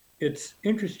students, it's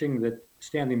interesting that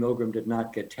Stanley Milgram did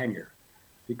not get tenure,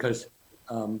 because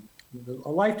a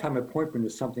lifetime appointment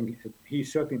is something he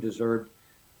certainly deserved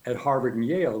at Harvard and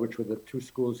Yale, which were the two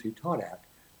schools he taught at.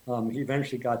 He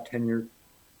eventually got tenure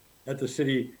at the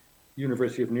City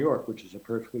University of New York, which is a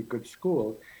perfectly good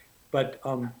school. But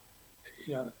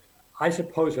I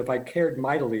suppose if I cared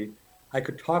mightily, I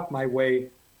could talk my way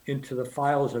into the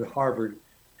files at Harvard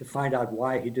to find out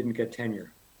why he didn't get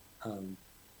tenure.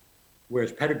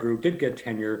 Whereas Pettigrew did get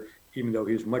tenure, even though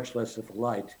he was much less of a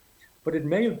light. But it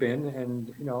may have been,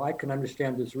 and I can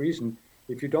understand this reason,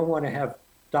 if you don't want to have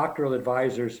doctoral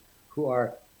advisors who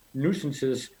are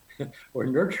nuisances or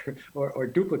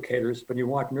duplicators, but you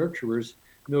want nurturers,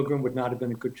 Milgram would not have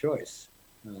been a good choice.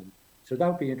 So that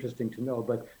would be interesting to know,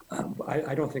 but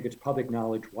I don't think it's public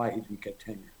knowledge why he didn't get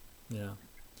tenure. Yeah.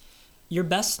 You're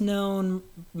best known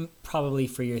probably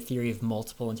for your theory of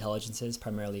multiple intelligences,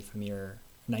 primarily from your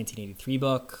 1983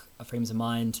 book, Frames of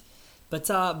Mind. But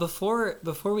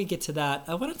before we get to that,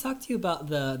 I want to talk to you about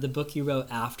the book you wrote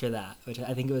after that, which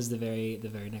I think it was the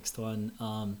very next one.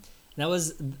 And that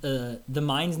was The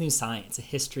Mind's New Science, A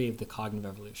History of the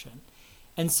Cognitive Evolution.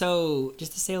 And so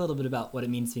just to say a little bit about what it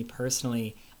means to me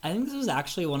personally, I think this was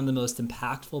actually one of the most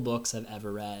impactful books I've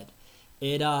ever read.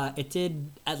 It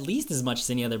did at least as much as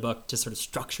any other book to sort of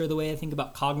structure the way I think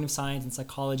about cognitive science and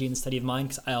psychology and the study of mind,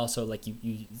 because I also, like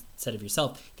you said of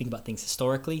yourself, think about things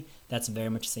historically. That's very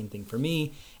much the same thing for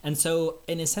me. And so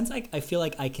in a sense, I feel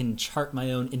like I can chart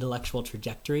my own intellectual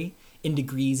trajectory in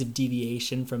degrees of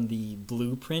deviation from the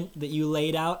blueprint that you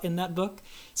laid out in that book.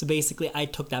 So basically, I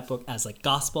took that book as like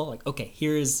gospel, like, okay,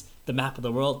 here's the map of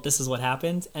the world. This is what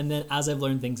happened. And then as I've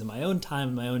learned things in my own time,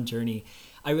 in my own journey,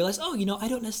 I realized, I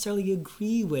don't necessarily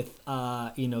agree with,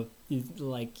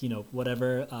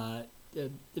 whatever,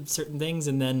 certain things.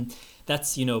 And then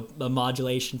that's, a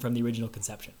modulation from the original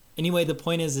conception. Anyway, the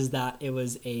point is that it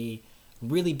was a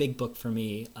really big book for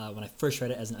me when I first read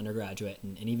it as an undergraduate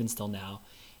and even still now.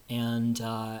 And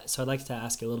so I'd like to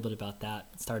ask you a little bit about that,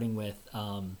 starting with,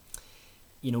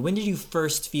 when did you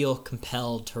first feel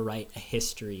compelled to write a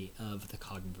history of the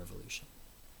cognitive revolution?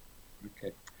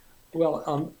 Okay.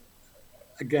 Well,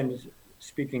 again,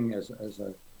 speaking as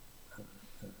a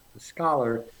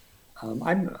scholar,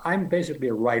 I'm basically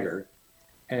a writer,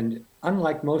 and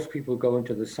unlike most people who go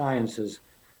into the sciences,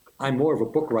 I'm more of a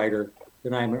book writer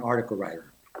than I am an article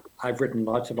writer. I've written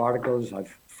lots of articles.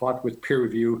 I've fought with peer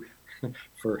review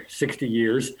for 60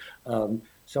 years,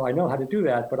 so I know how to do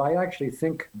that. But I actually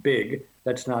think big.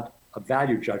 That's not a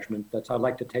value judgment. I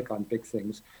like to take on big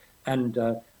things, and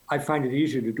I find it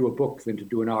easier to do a book than to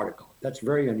do an article. That's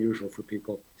very unusual for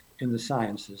people in the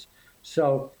sciences.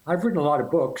 So I've written a lot of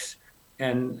books,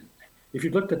 and if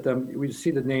you looked at them, you would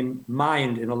see the name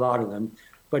mind in a lot of them,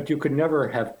 but you could never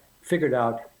have figured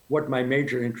out what my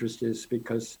major interest is,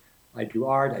 because I do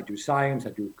art, I do science, I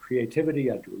do creativity,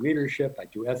 I do leadership, I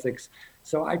do ethics.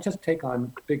 So I just take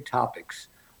on big topics.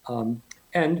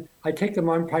 And I take them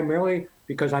on primarily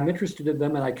because I'm interested in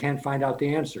them and I can't find out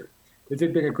the answer. If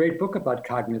there'd been a great book about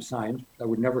cognitive science, I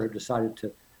would never have decided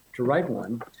to write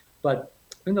one. But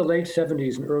in the late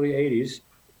 70s and early 80s,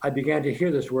 I began to hear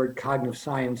this word cognitive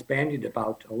science bandied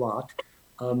about a lot.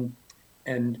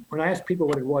 And when I asked people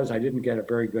what it was, I didn't get a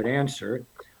very good answer.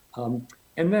 And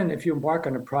then if you embark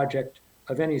on a project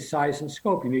of any size and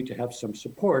scope, you need to have some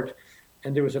support.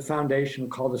 And there was a foundation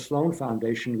called the Sloan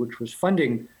Foundation, which was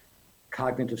funding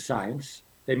cognitive science.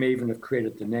 They may even have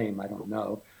created the name, I don't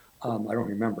know. I don't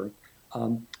remember.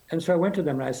 And so I went to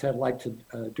them and I said, I'd like to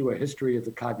do a history of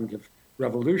the cognitive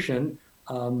revolution.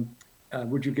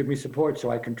 Would you give me support so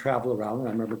I can travel around? And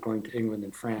I remember going to England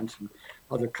and France and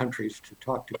other countries to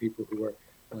talk to people who were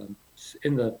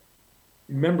in the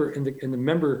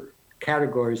member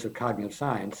categories of cognitive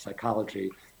science: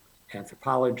 psychology,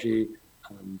 anthropology,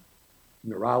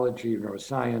 neurology,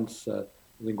 neuroscience,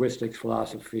 linguistics,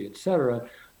 philosophy, etc.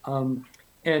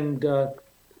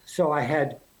 So I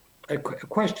had a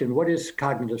question: what is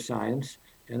cognitive science?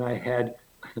 And I had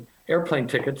airplane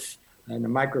tickets and a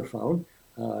microphone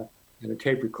and a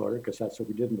tape recorder, because that's what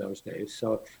we did in those days.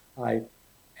 So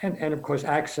and of course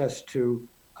access to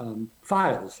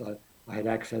files. I had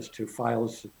access to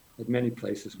files at many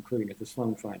places, including at the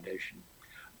Sloan Foundation.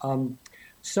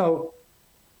 So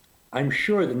I'm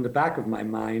sure that in the back of my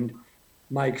mind,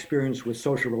 my experience with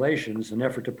social relations, an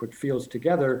effort to put fields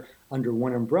together under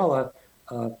one umbrella,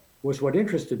 was what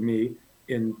interested me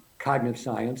in cognitive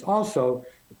science. Also,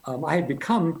 I had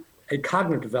become a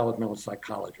cognitive developmental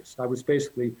psychologist. I was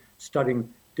basically studying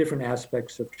different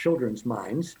aspects of children's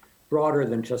minds, broader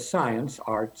than just science,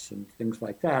 arts, and things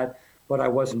like that. But I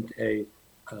wasn't a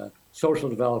social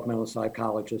developmental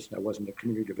psychologist. I wasn't a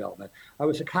community development. I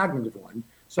was a cognitive one.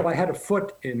 So I had a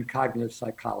foot in cognitive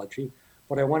psychology,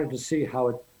 but I wanted to see how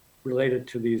it related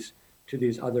to these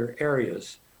other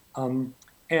areas.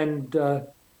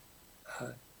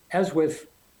 As with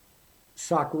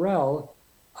Socrel,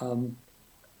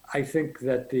 I think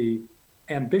that the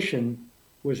ambition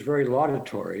was very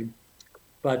laudatory,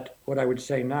 but what I would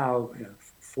say now,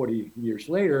 40 years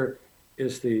later,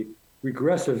 is the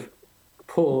regressive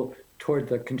pull toward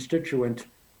the constituent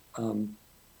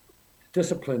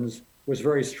disciplines was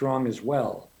very strong as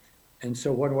well. And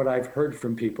so what I've heard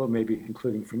from people, maybe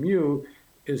including from you,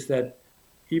 is that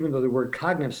even though the word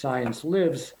cognitive science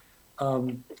lives,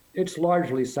 it's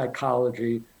largely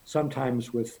psychology,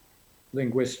 sometimes with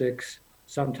linguistics,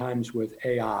 sometimes with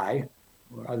AI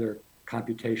or other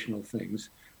computational things.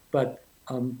 But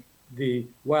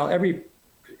while every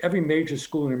major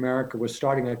school in America was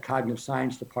starting a cognitive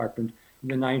science department in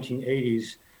the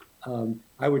 1980s,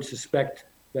 I would suspect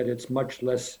that it's much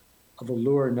less of a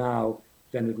lure now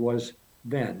than it was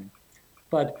then.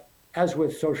 But as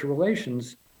with social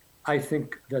relations, I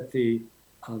think that the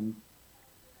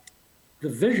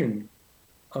vision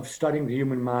of studying the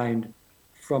human mind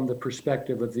from the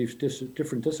perspective of these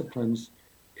different disciplines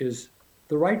is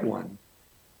the right one.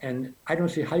 And I don't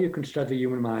see how you can study the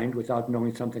human mind without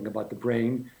knowing something about the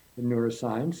brain and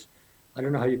neuroscience. I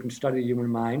don't know how you can study the human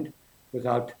mind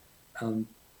without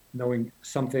knowing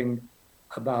something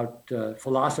about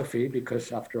philosophy,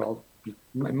 because after all,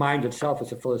 mind itself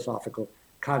is a philosophical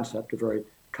concept, a very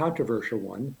controversial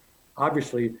one.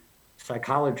 Obviously,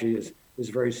 psychology is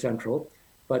very central,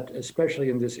 but especially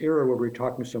in this era where we're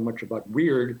talking so much about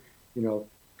weird,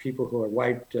 people who are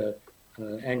white,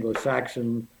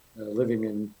 Anglo-Saxon, living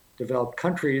in developed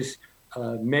countries,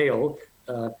 male,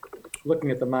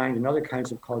 looking at the mind in other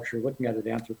kinds of culture, looking at it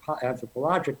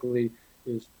anthropologically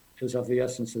is of the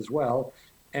essence as well.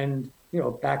 And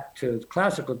back to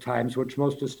classical times, what's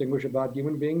most distinguished about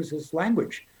human beings is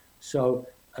language. So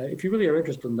if you really are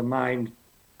interested in the mind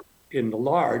in the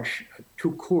large,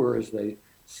 tout court, as they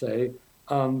say,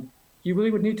 you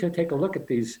really would need to take a look at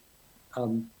these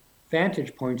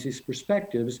vantage points, these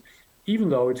perspectives, even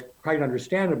though it's quite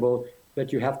understandable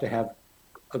that you have to have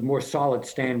a more solid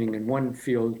standing in one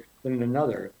field than in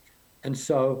another. And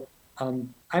so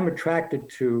I'm attracted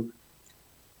to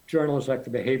journals like the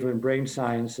Behavior and Brain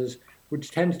Sciences, which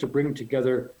tends to bring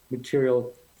together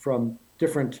material from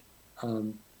different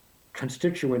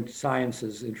constituent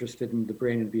sciences interested in the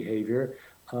brain and behavior.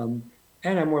 And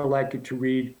I'm more likely to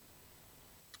read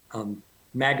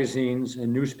magazines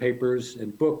and newspapers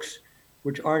and books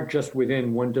which aren't just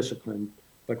within one discipline,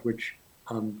 but which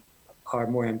are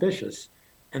more ambitious.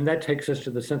 And that takes us to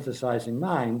the synthesizing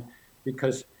mind,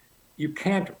 because you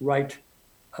can't write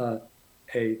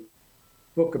a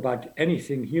book about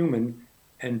anything human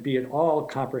and be at all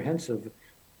comprehensive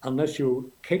unless you're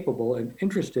capable and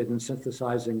interested in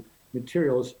synthesizing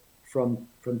materials from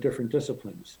different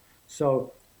disciplines.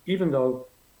 So even though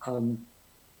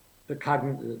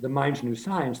the Mind's New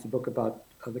Science, the book about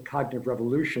the cognitive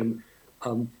revolution,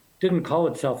 didn't call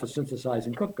itself a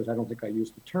synthesizing book, because I don't think I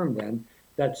used the term then,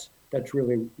 that's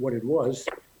really what it was.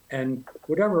 And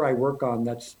whatever I work on,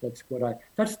 that's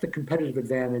the competitive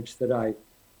advantage that I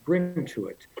bring to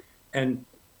it. And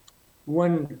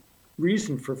one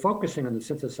reason for focusing on the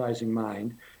synthesizing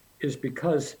mind is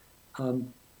because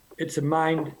it's a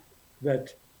mind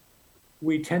that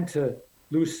we tend to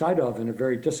lose sight of in a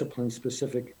very discipline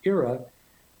specific era,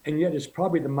 and yet it's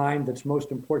probably the mind that's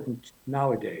most important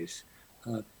nowadays.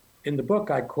 In the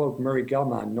book, I quote Murray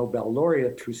Gell-Mann, Nobel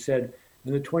laureate, who said,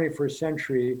 in the 21st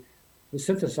century, the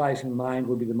synthesizing mind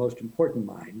will be the most important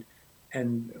mind.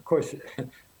 And of course,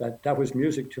 that was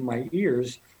music to my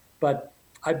ears, but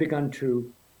I've begun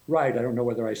to write. I don't know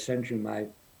whether I sent you my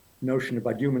notion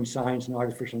about human science and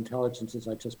artificial intelligence, as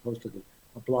I just posted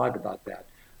a blog about that.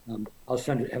 I'll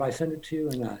send it. Have I sent it to you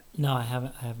or not? No, I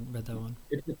haven't. I haven't read that one.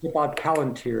 It's about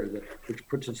Palantir, which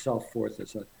puts itself forth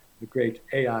as a great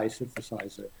AI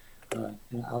synthesizer.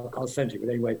 I'll send you. But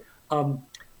anyway,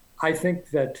 I think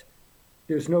that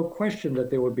there's no question that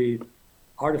there will be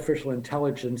artificial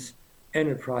intelligence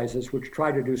enterprises which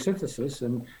try to do synthesis,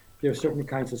 and there are certain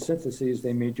kinds of syntheses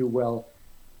they may do well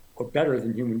or better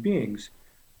than human beings.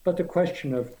 But the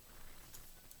question of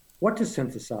what to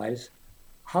synthesize,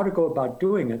 how to go about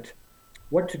doing it,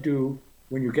 what to do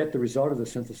when you get the result of the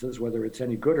synthesis, whether it's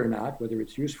any good or not, whether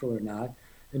it's useful or not,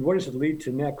 and what does it lead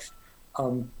to next?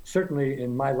 Certainly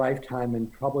in my lifetime,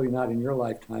 and probably not in your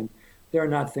lifetime, there are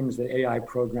not things that AI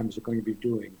programs are going to be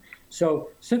doing. So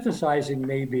synthesizing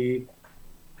may be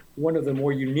one of the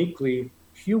more uniquely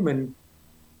human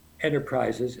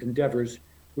enterprises, endeavors,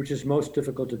 which is most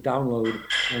difficult to download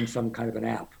on some kind of an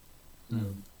app.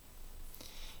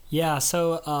 Yeah.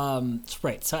 So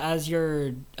right. So as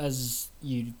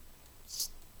you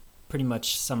pretty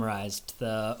much summarized,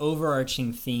 the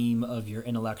overarching theme of your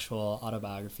intellectual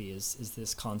autobiography is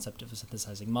this concept of a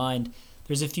synthesizing mind.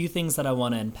 There's a few things that I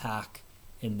want to unpack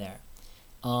in there.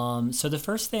 So the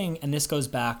first thing, and this goes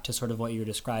back to sort of what you were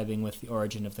describing with the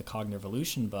origin of the Cognitive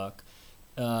Evolution book,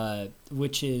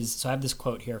 which is, so I have this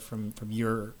quote here from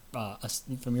your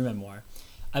memoir.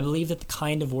 I believe that the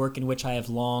kind of work in which I have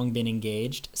long been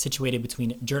engaged, situated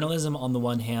between journalism on the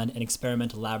one hand and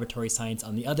experimental laboratory science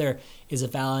on the other, is a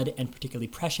valid and particularly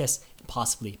precious and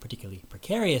possibly particularly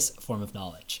precarious form of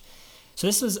knowledge. So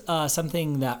this was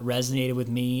something that resonated with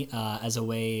me as a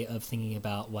way of thinking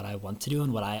about what I want to do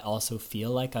and what I also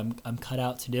feel like I'm cut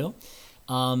out to do.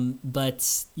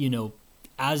 But,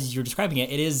 as you're describing it,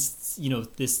 it is,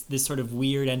 this sort of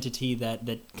weird entity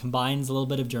that combines a little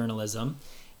bit of journalism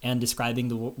and describing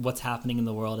what's happening in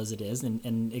the world as it is,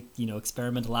 and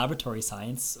experimental laboratory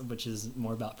science, which is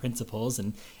more about principles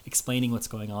and explaining what's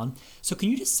going on. So can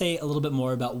you just say a little bit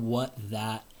more about what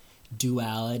that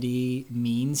duality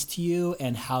means to you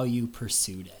and how you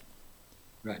pursued it?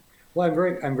 Right. Well,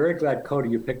 I'm very glad, Cody,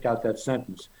 you picked out that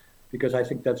sentence, because I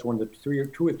think that's one of the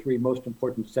two or three most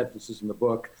important sentences in the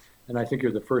book, and I think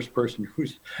you're the first person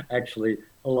who's actually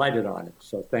alighted on it.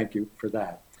 So thank you for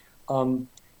that.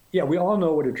 Yeah, we all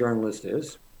know what a journalist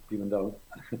is, even though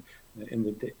in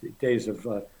the days of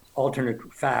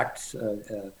alternate facts,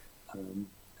 the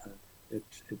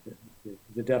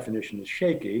definition is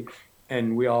shaky,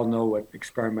 and we all know what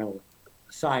experimental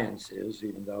science is,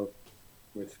 even though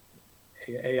with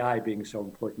AI being so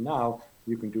important now,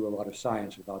 you can do a lot of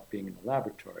science without being in the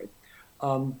laboratory.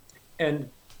 And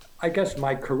I guess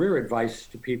my career advice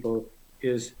to people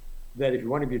is that if you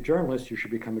want to be a journalist, you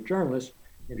should become a journalist.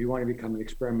 If you want to become an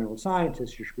experimental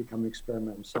scientist, you should become an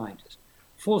experimental scientist.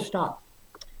 Full stop.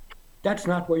 That's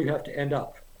not where you have to end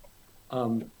up.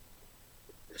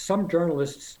 Some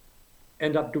journalists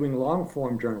end up doing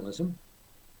long-form journalism.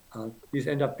 These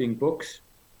end up being books.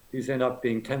 These end up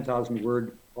being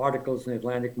 10,000-word articles in the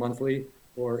Atlantic Monthly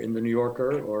or in the New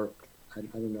Yorker, or I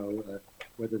don't know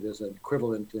whether there's an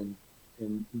equivalent in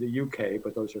the UK,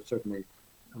 but those are certainly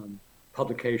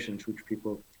publications which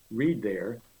people read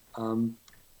there.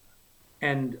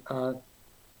 And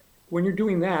when you're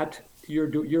doing that, you're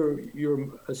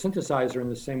a synthesizer in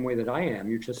the same way that I am.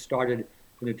 You just started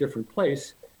in a different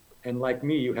place, and like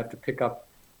me, you have to pick up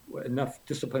enough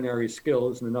disciplinary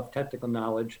skills and enough technical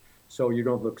knowledge so you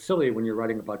don't look silly when you're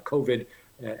writing about COVID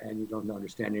and you don't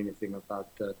understand anything about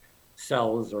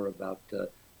cells or about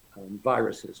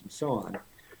viruses and so on.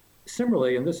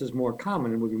 Similarly, and this is more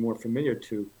common and will be more familiar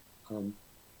to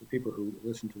the people who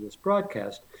listen to this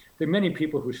broadcast, there are many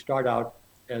people who start out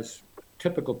as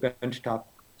typical benchtop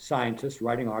scientists,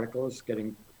 writing articles,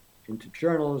 getting into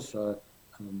journals,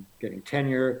 getting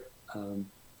tenure,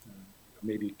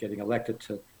 maybe getting elected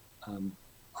to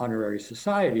honorary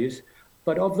societies.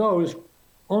 But of those,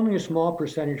 only a small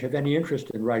percentage have any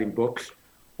interest in writing books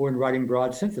or in writing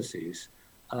broad syntheses.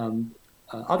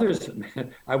 Others,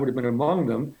 I would have been among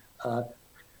them,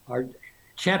 are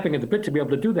champing at the bit to be able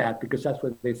to do that because that's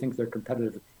what they think their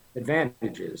competitive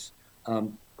advantage is.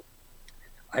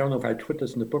 I don't know if I put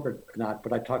this in the book or not,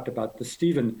 but I talked about the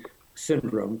Stephen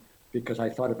syndrome because I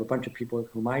thought of a bunch of people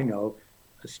whom I know,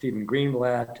 Stephen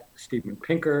Greenblatt, Steven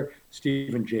Pinker,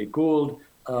 Stephen Jay Gould,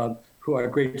 who are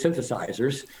great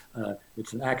synthesizers.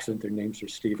 It's an accident their names are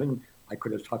Stephen. I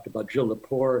could have talked about Jill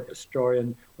Lepore,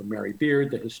 historian, or Mary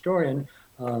Beard, the historian.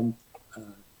 And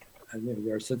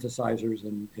there are synthesizers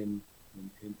in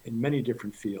many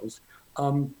different fields.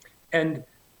 And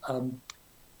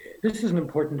this is an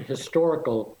important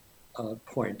historical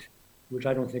point, which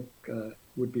I don't think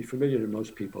would be familiar to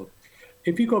most people.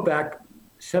 If you go back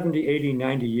 70, 80,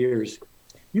 90 years,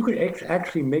 you could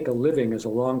actually make a living as a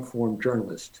long-form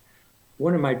journalist.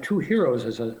 One of my two heroes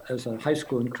as a high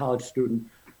school and college student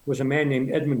was a man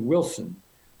named Edmund Wilson,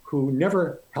 who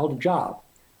never held a job,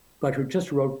 but who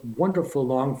just wrote wonderful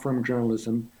long-form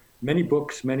journalism, many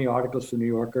books, many articles for The New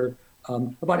Yorker,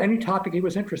 about any topic he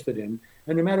was interested in.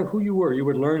 And no matter who you were, you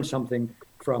would learn something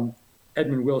from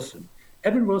Edmund Wilson.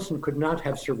 Edmund Wilson could not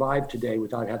have survived today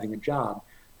without having a job,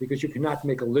 because you cannot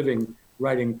make a living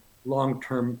writing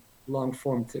long-form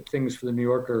things for The New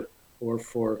Yorker or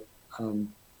for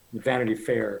Vanity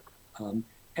Fair.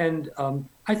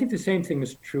 I think the same thing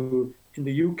is true in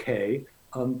the UK.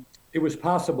 It was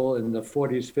possible in the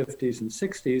 40s, 50s, and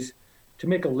 60s to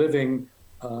make a living.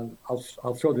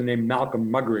 I'll throw the name Malcolm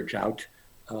Muggeridge out.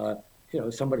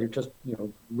 Somebody who just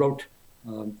wrote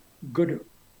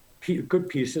good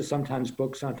pieces, sometimes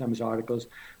books, sometimes articles.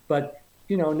 But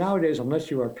nowadays, unless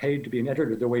you are paid to be an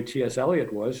editor the way T.S.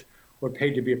 Eliot was, or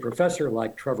paid to be a professor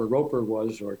like Trevor Roper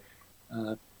was, or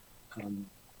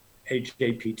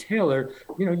H.J.P. Taylor,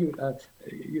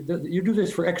 you do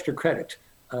this for extra credit.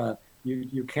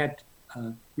 You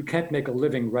can't make a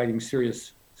living writing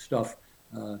serious stuff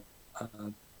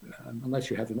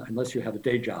unless you have a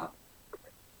day job.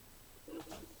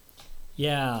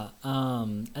 Yeah,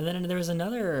 and then there was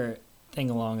another thing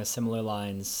along a similar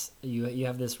lines. You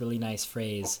have this really nice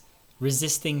phrase,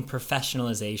 resisting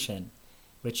professionalization,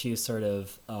 which you sort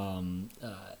of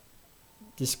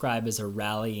describe as a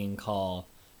rallying call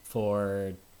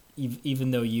for,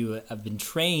 even though you have been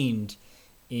trained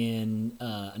in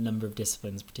a number of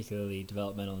disciplines, particularly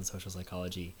developmental and social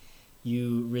psychology,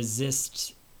 you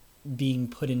resist being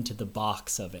put into the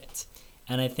box of it.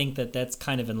 And I think that that's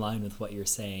kind of in line with what you're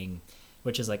saying,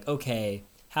 which is like, okay,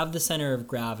 have the center of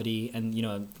gravity, and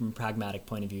from a pragmatic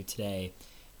point of view today,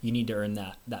 you need to earn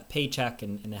that paycheck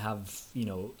and have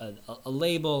a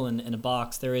label and a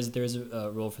box. There is a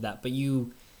role for that, but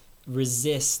you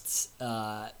resist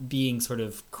being sort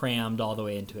of crammed all the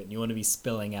way into it, and you want to be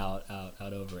spilling out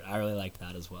over it. I really like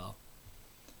that as well.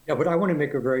 Yeah, but I want to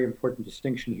make a very important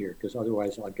distinction here, because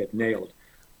otherwise I'll get nailed.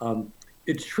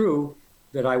 It's true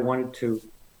that I wanted to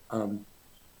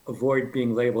avoid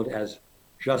being labeled as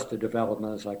just a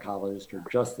developmental psychologist or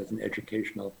just as an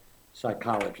educational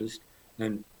psychologist.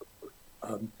 And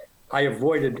I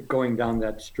avoided going down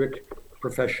that strict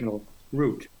professional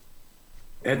route.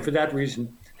 And for that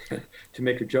reason, to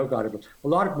make a joke out of it, a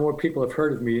lot more people have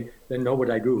heard of me than know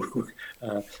what I do,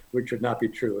 which would not be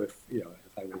true if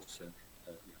I was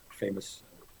a famous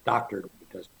doctor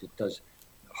that does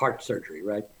heart surgery,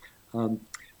 right?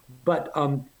 But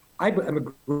I'm a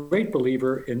great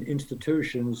believer in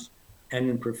institutions and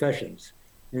in professions.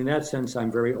 In that sense, I'm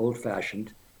very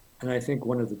old-fashioned. And I think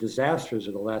one of the disasters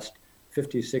of the last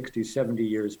 50, 60, 70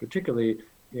 years, particularly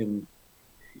in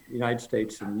the United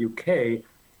States and UK,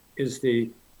 is the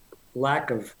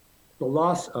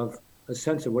loss of a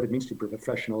sense of what it means to be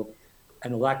professional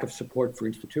and a lack of support for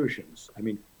institutions. I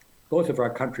mean, both of our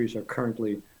countries are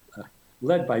currently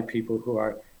led by people who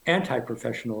are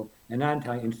anti-professional and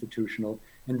anti-institutional.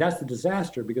 And that's the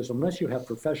disaster, because unless you have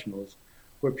professionals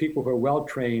who are people who are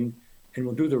well-trained and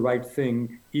will do the right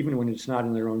thing even when it's not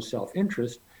in their own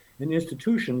self-interest, and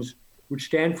institutions which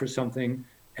stand for something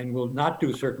and will not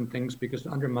do certain things because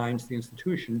it undermines the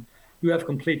institution, you have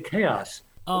complete chaos.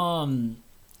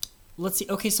 Let's see.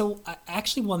 Okay, so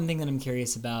actually one thing that I'm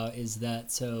curious about is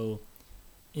that, so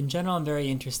in general, I'm very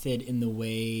interested in the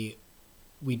way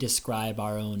we describe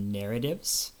our own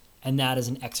narratives, and that is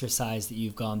an exercise that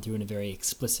you've gone through in a very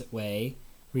explicit way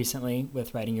recently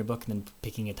with writing your book and then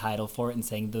picking a title for it and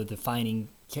saying the defining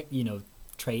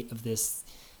trait of this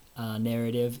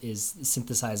narrative is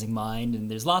synthesizing mind.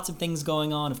 And there's lots of things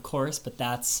going on, of course, but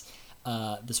that's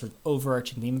the sort of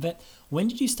overarching theme of it. When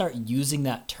did you start using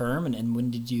that term, and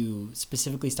when did you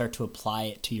specifically start to apply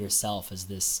it to yourself as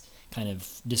this kind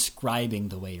of describing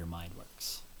the way your mind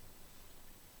works?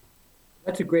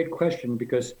 That's a great question,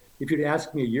 because if you'd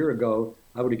asked me a year ago,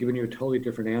 I would have given you a totally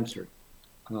different answer.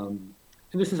 And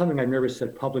this is something I've never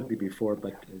said publicly before,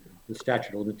 but the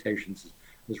statute of limitations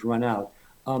has run out.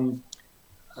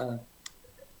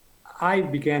 I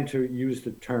began to use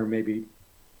the term maybe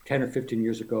 10 or 15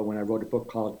 years ago when I wrote a book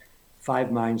called Five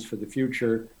Minds for the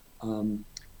Future. And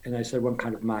I said one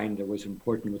kind of mind that was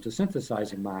important was the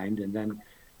synthesizing mind. And then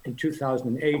in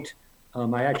 2008,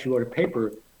 I actually wrote a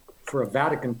paper for a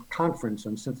Vatican conference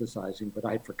on synthesizing, but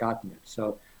I had forgotten it.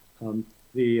 So um,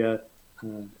 the, uh,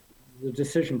 uh, the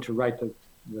decision to write the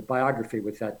biography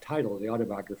with that title, the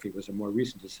autobiography, was a more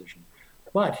recent decision.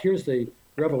 But here's the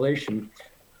revelation.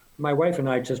 My wife and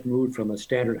I just moved from a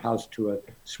standard house to a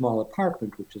small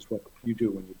apartment, which is what you do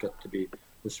when you get to be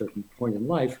a certain point in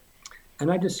life.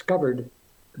 And I discovered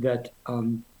that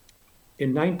in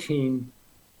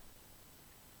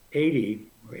 1980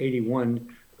 or 81,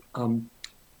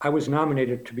 I was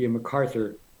nominated to be a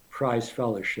MacArthur Prize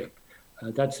Fellowship.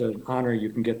 That's an honor you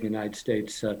can get in the United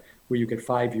States where you get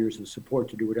 5 years of support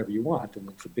to do whatever you want, and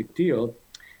it's a big deal.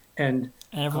 And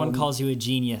everyone calls you a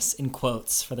genius, in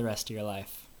quotes, for the rest of your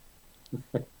life.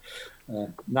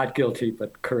 Not guilty,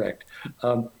 but correct.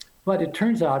 But it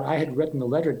turns out I had written a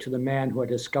letter to the man who I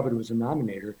discovered was a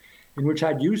nominator in which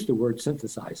I'd used the word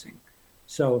synthesizing.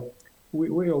 So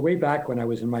way back when I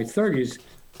was in my 30s,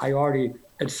 I already,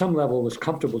 at some level, was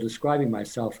comfortable describing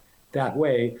myself that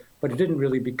way, but it didn't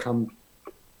really become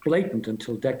blatant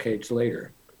until decades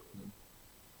later.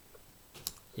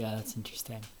 Yeah, that's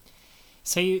interesting.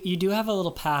 So you do have a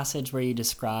little passage where you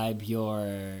describe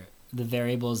the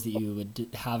variables that you would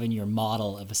have in your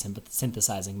model of a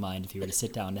synthesizing mind if you were to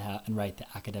sit down and write the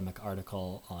academic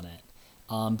article on it.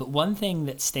 But one thing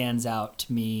that stands out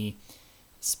to me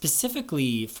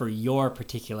specifically for your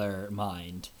particular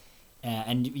mind,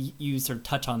 and you sort of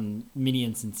touch on many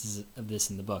instances of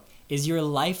this in the book, is your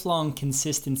lifelong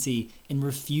consistency in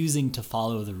refusing to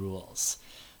follow the rules.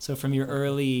 So from your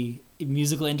early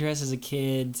musical interest as a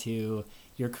kid to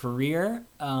your career,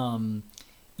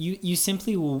 you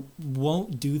simply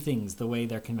won't do things the way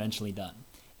they're conventionally done.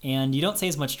 And you don't say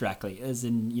as much directly, as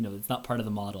in, it's not part of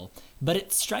the model. But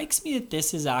it strikes me that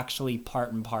this is actually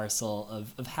part and parcel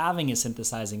of having a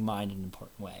synthesizing mind in an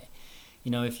important way.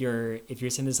 If you're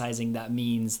synthesizing, that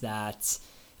means that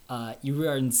you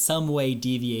are in some way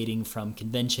deviating from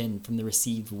convention, from the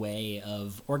received way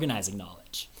of organizing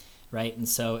knowledge, right? And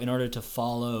so in order to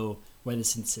follow where the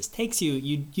synthesis takes you,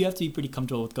 you have to be pretty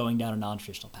comfortable with going down a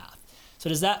non-traditional path. So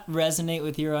does that resonate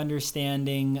with your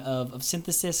understanding of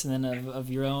synthesis and then of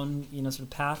your own, sort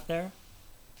of path there?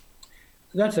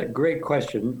 That's a great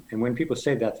question. And when people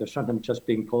say that, they're sometimes just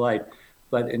being polite.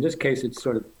 But in this case, it's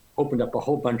sort of opened up a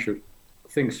whole bunch of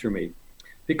things for me.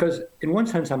 Because in one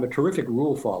sense, I'm a terrific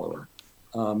rule follower.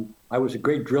 I was a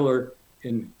great driller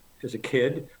as a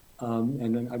kid.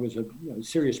 And then I was a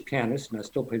serious pianist, and I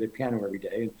still play the piano every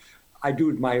day. And I do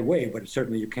it my way, but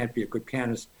certainly you can't be a good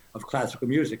pianist of classical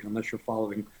music unless you're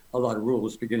following a lot of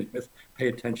rules, beginning with pay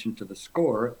attention to the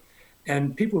score.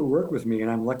 And people who work with me, and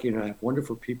I'm lucky enough to have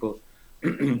wonderful people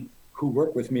who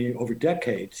work with me over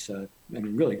decades,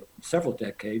 really several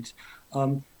decades,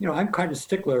 I'm kind of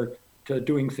stickler to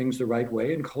doing things the right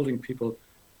way and holding people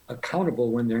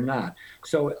accountable when they're not.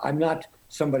 So I'm not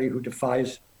somebody who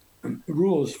defies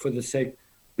rules for the sake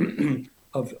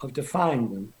of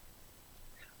defying them.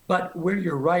 But where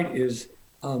you're right is,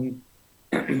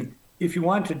 if you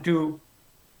want to do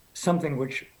something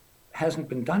which hasn't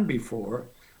been done before,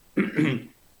 and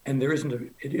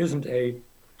it isn't a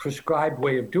prescribed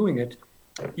way of doing it,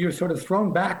 you're sort of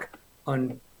thrown back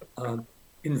on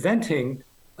inventing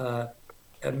an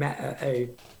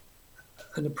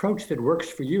approach that works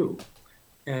for you.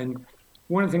 And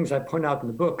one of the things I point out in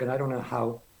the book, and I don't know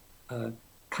how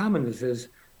common this is,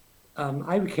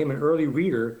 I became an early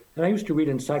reader, and I used to read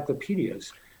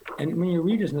encyclopedias. And when you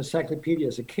read an encyclopedia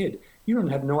as a kid, you don't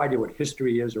have no idea what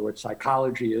history is or what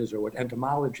psychology is or what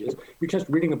entomology is. You're just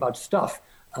reading about stuff.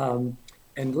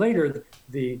 And later,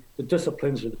 the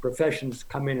disciplines or the professions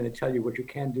come in and they tell you what you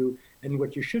can do and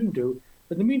what you shouldn't do.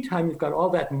 But in the meantime, you've got all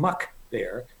that muck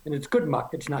there, and it's good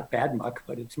muck. It's not bad muck,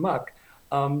 but it's muck.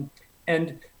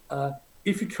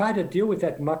 If you try to deal with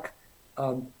that muck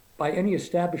by any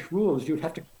established rules, you'd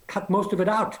have to cut most of it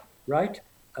out, right?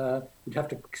 You'd have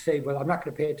to say, well, I'm not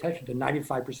going to pay attention to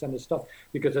 95% of stuff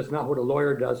because that's not what a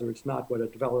lawyer does or it's not what a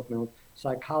developmental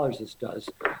psychologist does.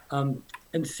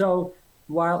 And so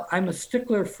while I'm a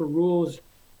stickler for rules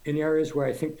in areas where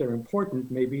I think they're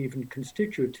important, maybe even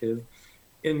constitutive,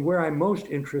 in where I'm most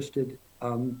interested,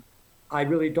 I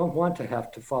really don't want to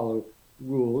have to follow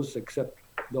rules except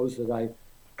those that I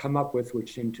come up with,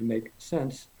 which seem to make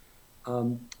sense.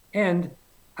 And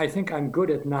I think I'm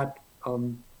good at not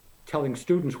telling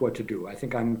students what to do. I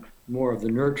think I'm more of the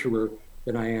nurturer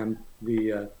than I am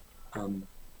the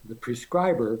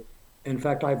prescriber. In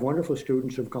fact, I have wonderful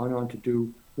students who've gone on to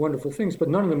do wonderful things, but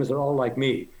none of them is at all like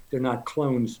me. They're not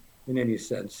clones in any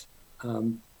sense.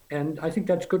 And I think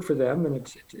that's good for them, and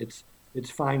it's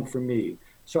fine for me.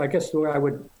 So I guess the way I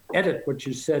would edit what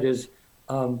you said is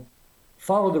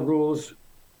follow the rules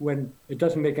when it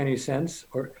doesn't make any sense,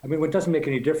 or I mean, when it doesn't make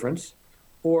any difference,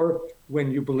 or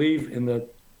when you believe in the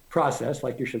process,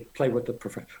 like you should play what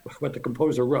the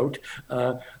composer wrote.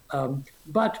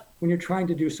 But when you're trying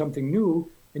to do something new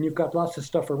and you've got lots of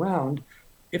stuff around,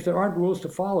 if there aren't rules to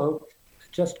follow,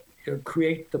 just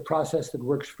create the process that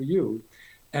works for you.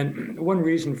 And one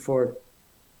reason for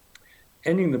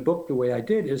ending the book the way I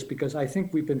did is because I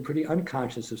think we've been pretty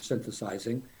unconscious of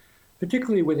synthesizing,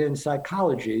 particularly within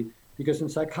psychology, because in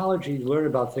psychology, you learn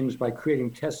about things by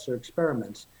creating tests or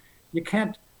experiments. You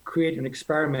can't create an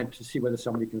experiment to see whether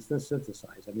somebody can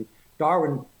synthesize. I mean,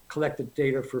 Darwin collected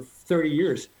data for 30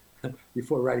 years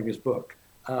before writing his book.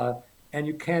 And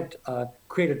you can't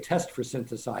create a test for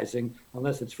synthesizing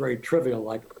unless it's very trivial,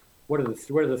 like what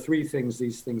are the three things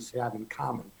these things have in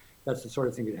common? That's the sort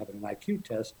of thing you'd have in an IQ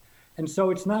test. And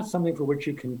so it's not something for which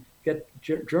you can get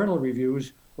journal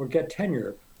reviews or get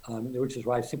tenure, which is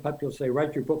why I see people say,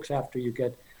 write your books after you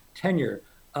get tenure.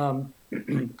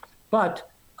 But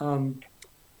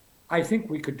I think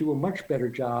we could do a much better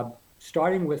job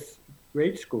starting with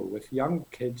grade school, with young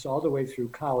kids all the way through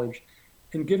college,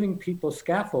 and giving people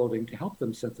scaffolding to help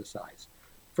them synthesize.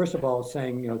 First of all,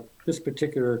 saying, this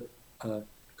particular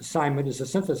assignment is a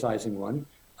synthesizing one.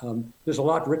 There's a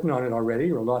lot written on it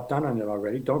already, or a lot done on it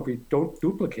already. Don't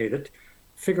duplicate it.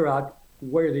 Figure out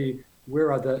where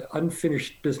are the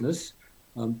unfinished business,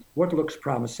 what looks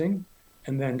promising,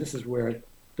 and then this is where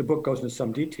the book goes into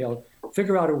some detail.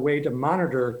 Figure out a way to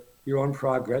monitor your own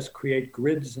progress, create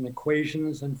grids and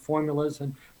equations and formulas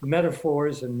and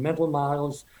metaphors and mental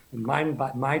models and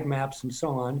mind maps and so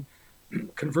on.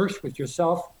 Converse with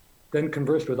yourself, then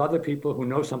converse with other people who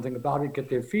know something about it, get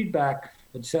their feedback,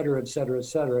 et cetera, et cetera, et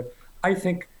cetera. I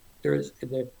think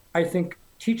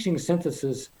teaching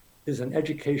synthesis is an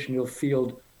educational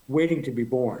field waiting to be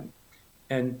born.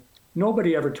 And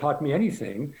nobody ever taught me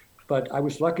anything, but I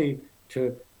was lucky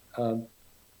to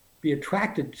be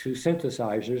attracted to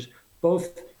synthesizers,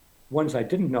 both ones I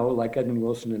didn't know, like Edmund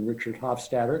Wilson and Richard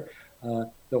Hofstadter,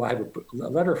 though I have a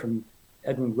letter from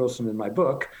Edmund Wilson in my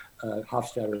book.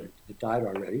 Hofstadter had died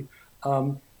already.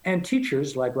 And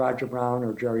teachers like Roger Brown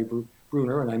or Jerry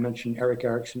Bruner, and I mentioned Eric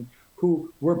Erickson,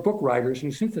 who were book writers who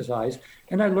synthesized.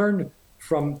 And I learned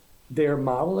from their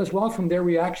model as well from their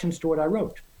reactions to what I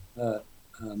wrote.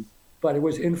 But it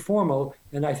was informal,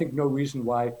 and I think no reason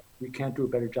why we can't do a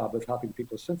better job of helping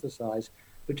people synthesize,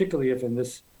 particularly if in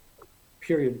this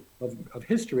period of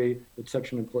history, it's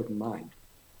such an important mind.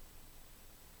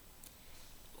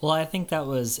 Well, I think that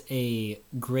was a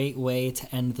great way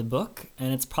to end the book,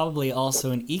 and it's probably also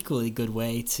an equally good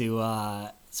way to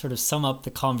sort of sum up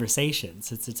the conversation,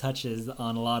 since it touches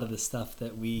on a lot of the stuff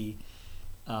that we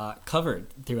covered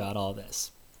throughout all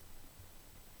this.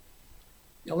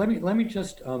 Yeah, let me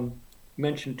just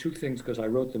mention two things because I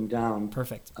wrote them down.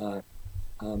 Perfect. I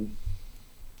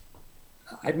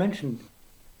mentioned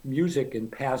music in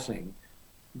passing,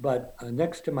 but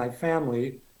next to my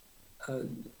family,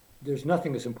 there's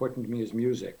nothing as important to me as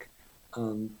music.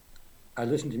 I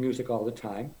listen to music all the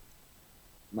time.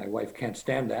 My wife can't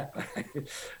stand that,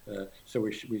 so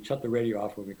we shut the radio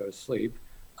off when we go to sleep.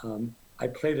 I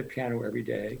play the piano every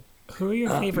day. Who are your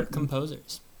favorite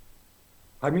composers?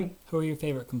 Pardon me? Who are your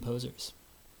favorite composers?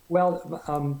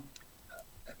 Well,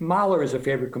 Mahler is a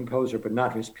favorite composer, but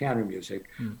not his piano music.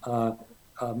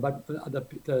 But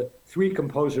the three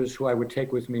composers who I would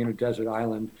take with me in a desert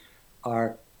island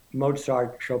are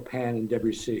Mozart, Chopin, and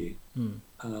Debussy.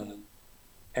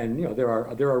 And there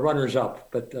are runners up,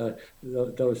 but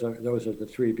those are the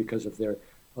three because of their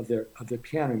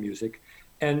piano music.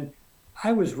 And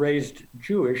I was raised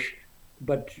Jewish,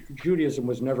 but Judaism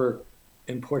was never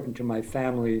important to my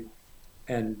family,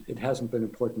 and it hasn't been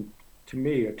important to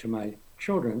me or to my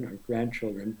children or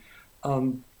grandchildren.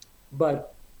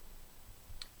 But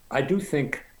I do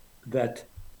think that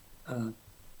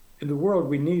in the world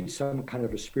we need some kind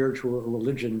of a spiritual or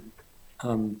religion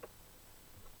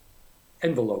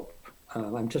envelope.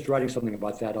 I'm just writing something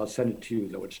about that. I'll send it to you,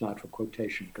 though it's not for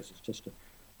quotation because it's just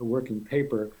a working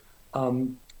paper.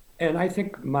 And I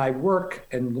think my work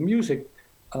and the music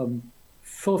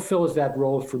fulfills that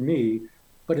role for me,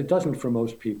 but it doesn't for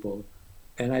most people.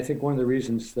 And I think one of the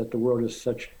reasons that the world is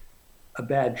such a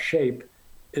bad shape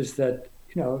is that,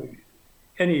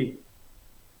 any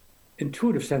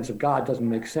intuitive sense of God doesn't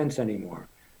make sense anymore.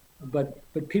 But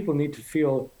people need to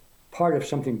feel part of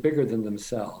something bigger than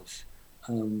themselves.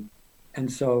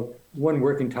 And so one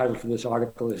working title for this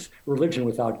article is Religion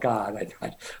Without God.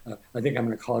 I think I'm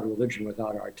going to call it Religion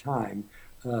Without Our Time.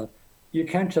 You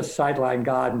can't just sideline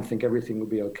God and think everything will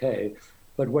be okay.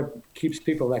 But what keeps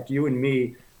people like you and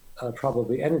me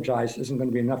probably energized isn't going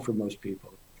to be enough for most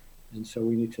people. And so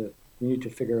we need to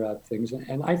figure out things.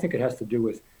 And I think it has to do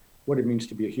with what it means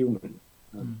to be a human.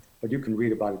 But you can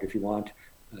read about it if you want,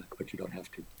 but you don't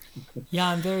have to. Yeah,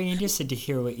 I'm very interested to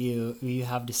hear what you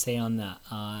have to say on that.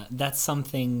 That's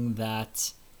something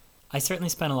that I certainly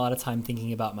spent a lot of time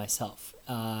thinking about myself.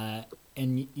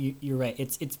 And you're right.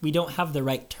 It's we don't have the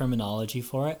right terminology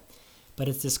for it, but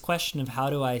it's this question of how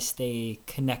do I stay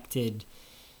connected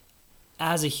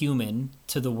as a human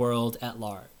to the world at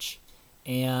large.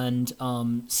 And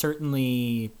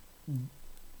certainly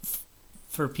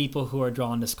for people who are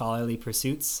drawn to scholarly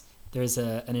pursuits, there's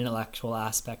an intellectual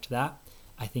aspect to that.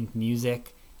 I think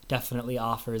music definitely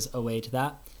offers a way to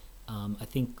that. I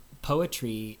think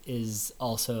poetry is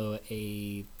also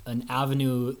an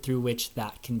avenue through which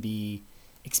that can be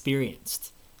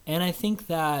experienced. And I think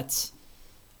that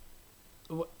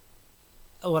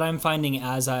what I'm finding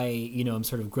as I'm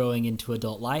sort of growing into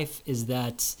adult life is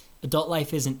that adult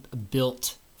life isn't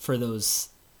built for those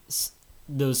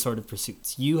sort of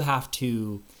pursuits. You have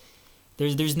to,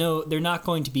 they're not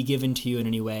going to be given to you in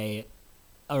any way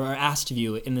or asked of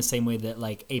you in the same way that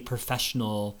like a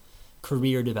professional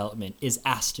career development is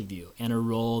asked of you, and a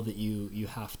role that you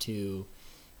have to,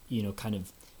 kind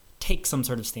of take some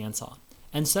sort of stance on.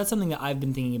 And so that's something that I've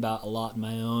been thinking about a lot in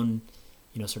my own,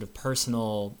 sort of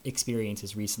personal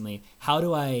experiences recently. How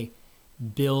do I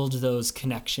build those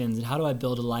connections, and how do I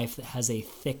build a life that has a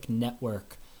thick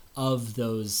network of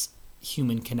those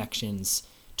human connections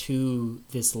to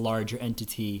this larger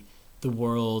entity, the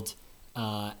world,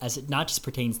 as it not just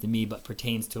pertains to me, but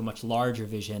pertains to a much larger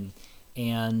vision.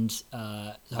 And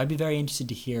I'd be very interested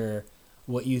to hear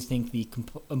what you think the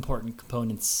important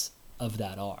components of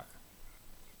that are.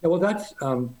 Yeah, well, that's,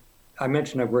 I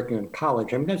mentioned I'm working in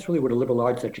college. I mean, that's really what a liberal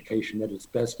arts education at its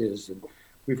best is. And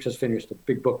we've just finished a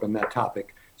big book on that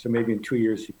topic. So maybe in 2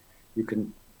 years, you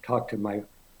can talk to my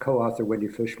co-author, Wendy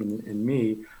Fishman, and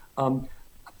me.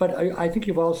 But I think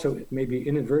you've also maybe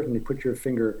inadvertently put your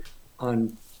finger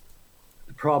on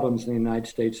the problems in the United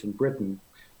States and Britain.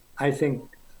 I think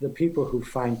the people who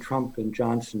find Trump and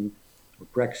Johnson or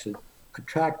Brexit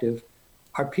attractive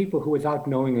are people who, without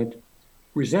knowing it,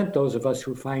 resent those of us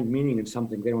who find meaning in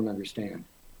something they don't understand.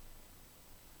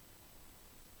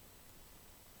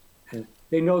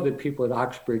 They know that people at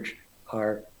Oxbridge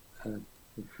are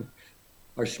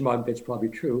smug, that's probably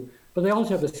true, but they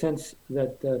also have a sense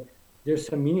that there's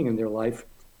some meaning in their life,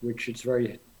 which it's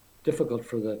very difficult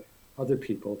for the other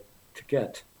people to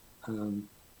get.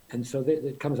 And so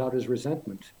it comes out as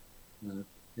resentment.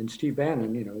 And Steve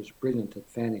Bannon, is brilliant at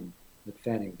fanning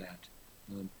that.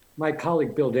 My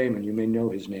colleague Bill Damon, you may know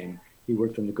his name, he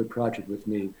worked on the Good Project with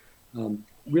me,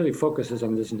 really focuses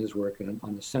on this in his work and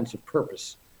on a sense of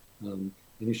purpose. And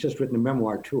he's just written a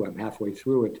memoir too, I'm halfway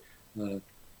through it,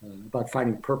 about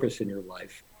finding purpose in your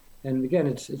life. And again,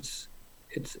 it's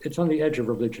on the edge of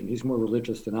religion. He's more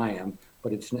religious than I am,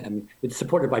 but it's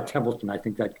supported by Templeton. I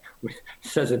think that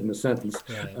says it in a sentence,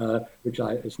 right. Which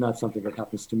is not something that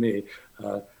happens to me.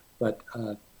 But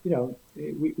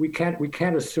we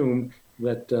can't assume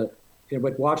that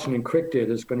what Watson and Crick did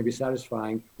is going to be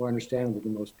satisfying or understandable to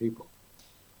most people.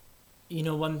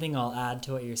 One thing I'll add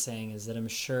to what you're saying is that I'm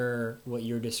sure what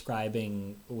you're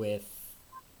describing with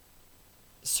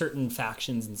certain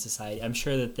factions in society, I'm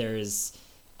sure that there's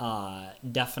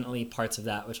definitely parts of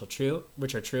that which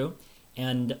are true.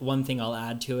 And one thing I'll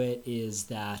add to it is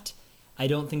that I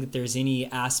don't think that there's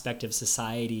any aspect of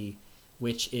society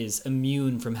which is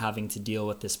immune from having to deal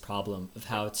with this problem of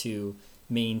how to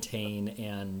maintain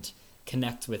and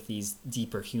connect with these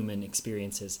deeper human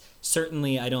experiences.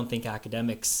 Certainly, I don't think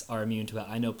academics are immune to it.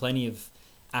 I know plenty of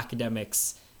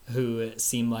academics who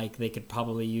seem like they could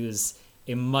probably use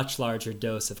a much larger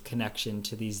dose of connection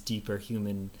to these deeper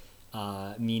human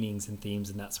meanings and themes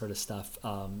and that sort of stuff.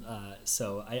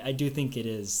 So I do think it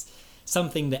is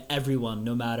something that everyone,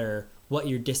 no matter what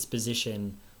your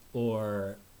disposition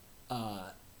or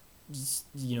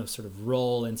sort of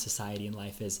role in society and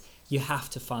life is,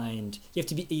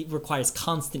 it requires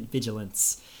constant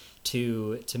vigilance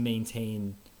to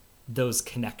maintain those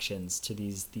connections to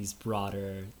these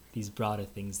broader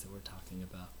things that we're talking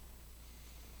about.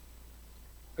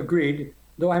 Agreed,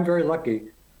 though I'm very lucky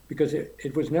because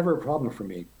it was never a problem for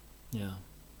me. Yeah.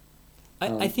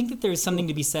 I think that there's something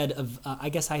to be said of, I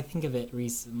guess I think of it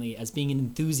recently as being an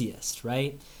enthusiast,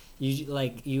 right?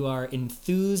 You are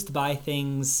enthused by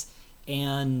things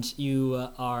and you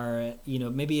are,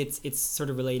 maybe it's sort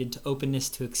of related to openness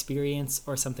to experience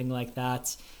or something like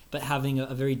that, but having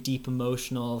a very deep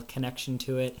emotional connection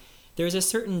to it. There's a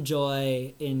certain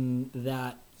joy in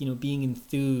that, being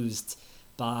enthused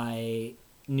by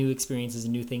new experiences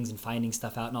and new things and finding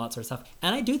stuff out and all that sort of stuff.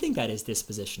 And I do think that is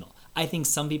dispositional. I think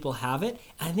some people have it,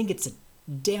 and I think it's a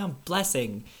damn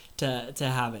blessing to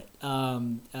have it. I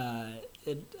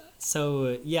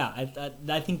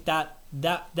think that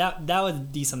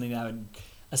would be something that I would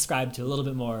ascribe to a little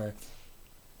bit more,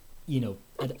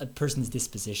 a person's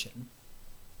disposition.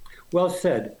 Well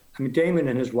said. I mean, Damon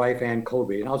and his wife, Ann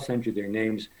Colby, and I'll send you their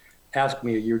names, asked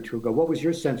me a year or two ago, what was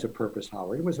your sense of purpose,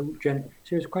 Howard? It was a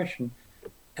serious question.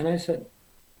 And I said,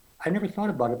 I never thought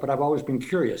about it, but I've always been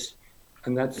curious.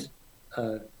 And that's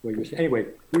what you're saying. Anyway,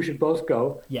 we should both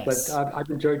go. Yes. But I've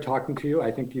enjoyed talking to you.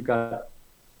 I think you've got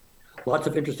lots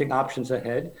of interesting options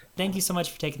ahead. Thank you so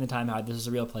much for taking the time, Howard. This was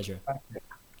a real pleasure.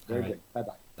 Very good.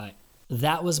 Bye-bye. Bye.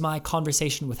 That was my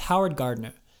conversation with Howard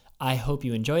Gardner. I hope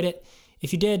you enjoyed it.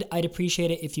 If you did, I'd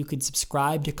appreciate it if you could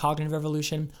subscribe to Cognitive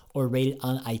Revolution or rate it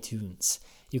on iTunes.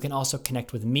 You can also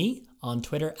connect with me on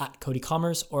Twitter at Cody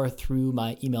Commerce or through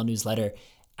my email newsletter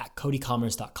at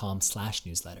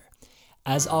codycommerce.com/newsletter.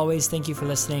 As always, thank you for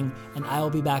listening, and I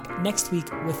will be back next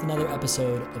week with another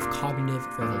episode of Cognitive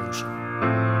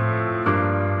Revolution.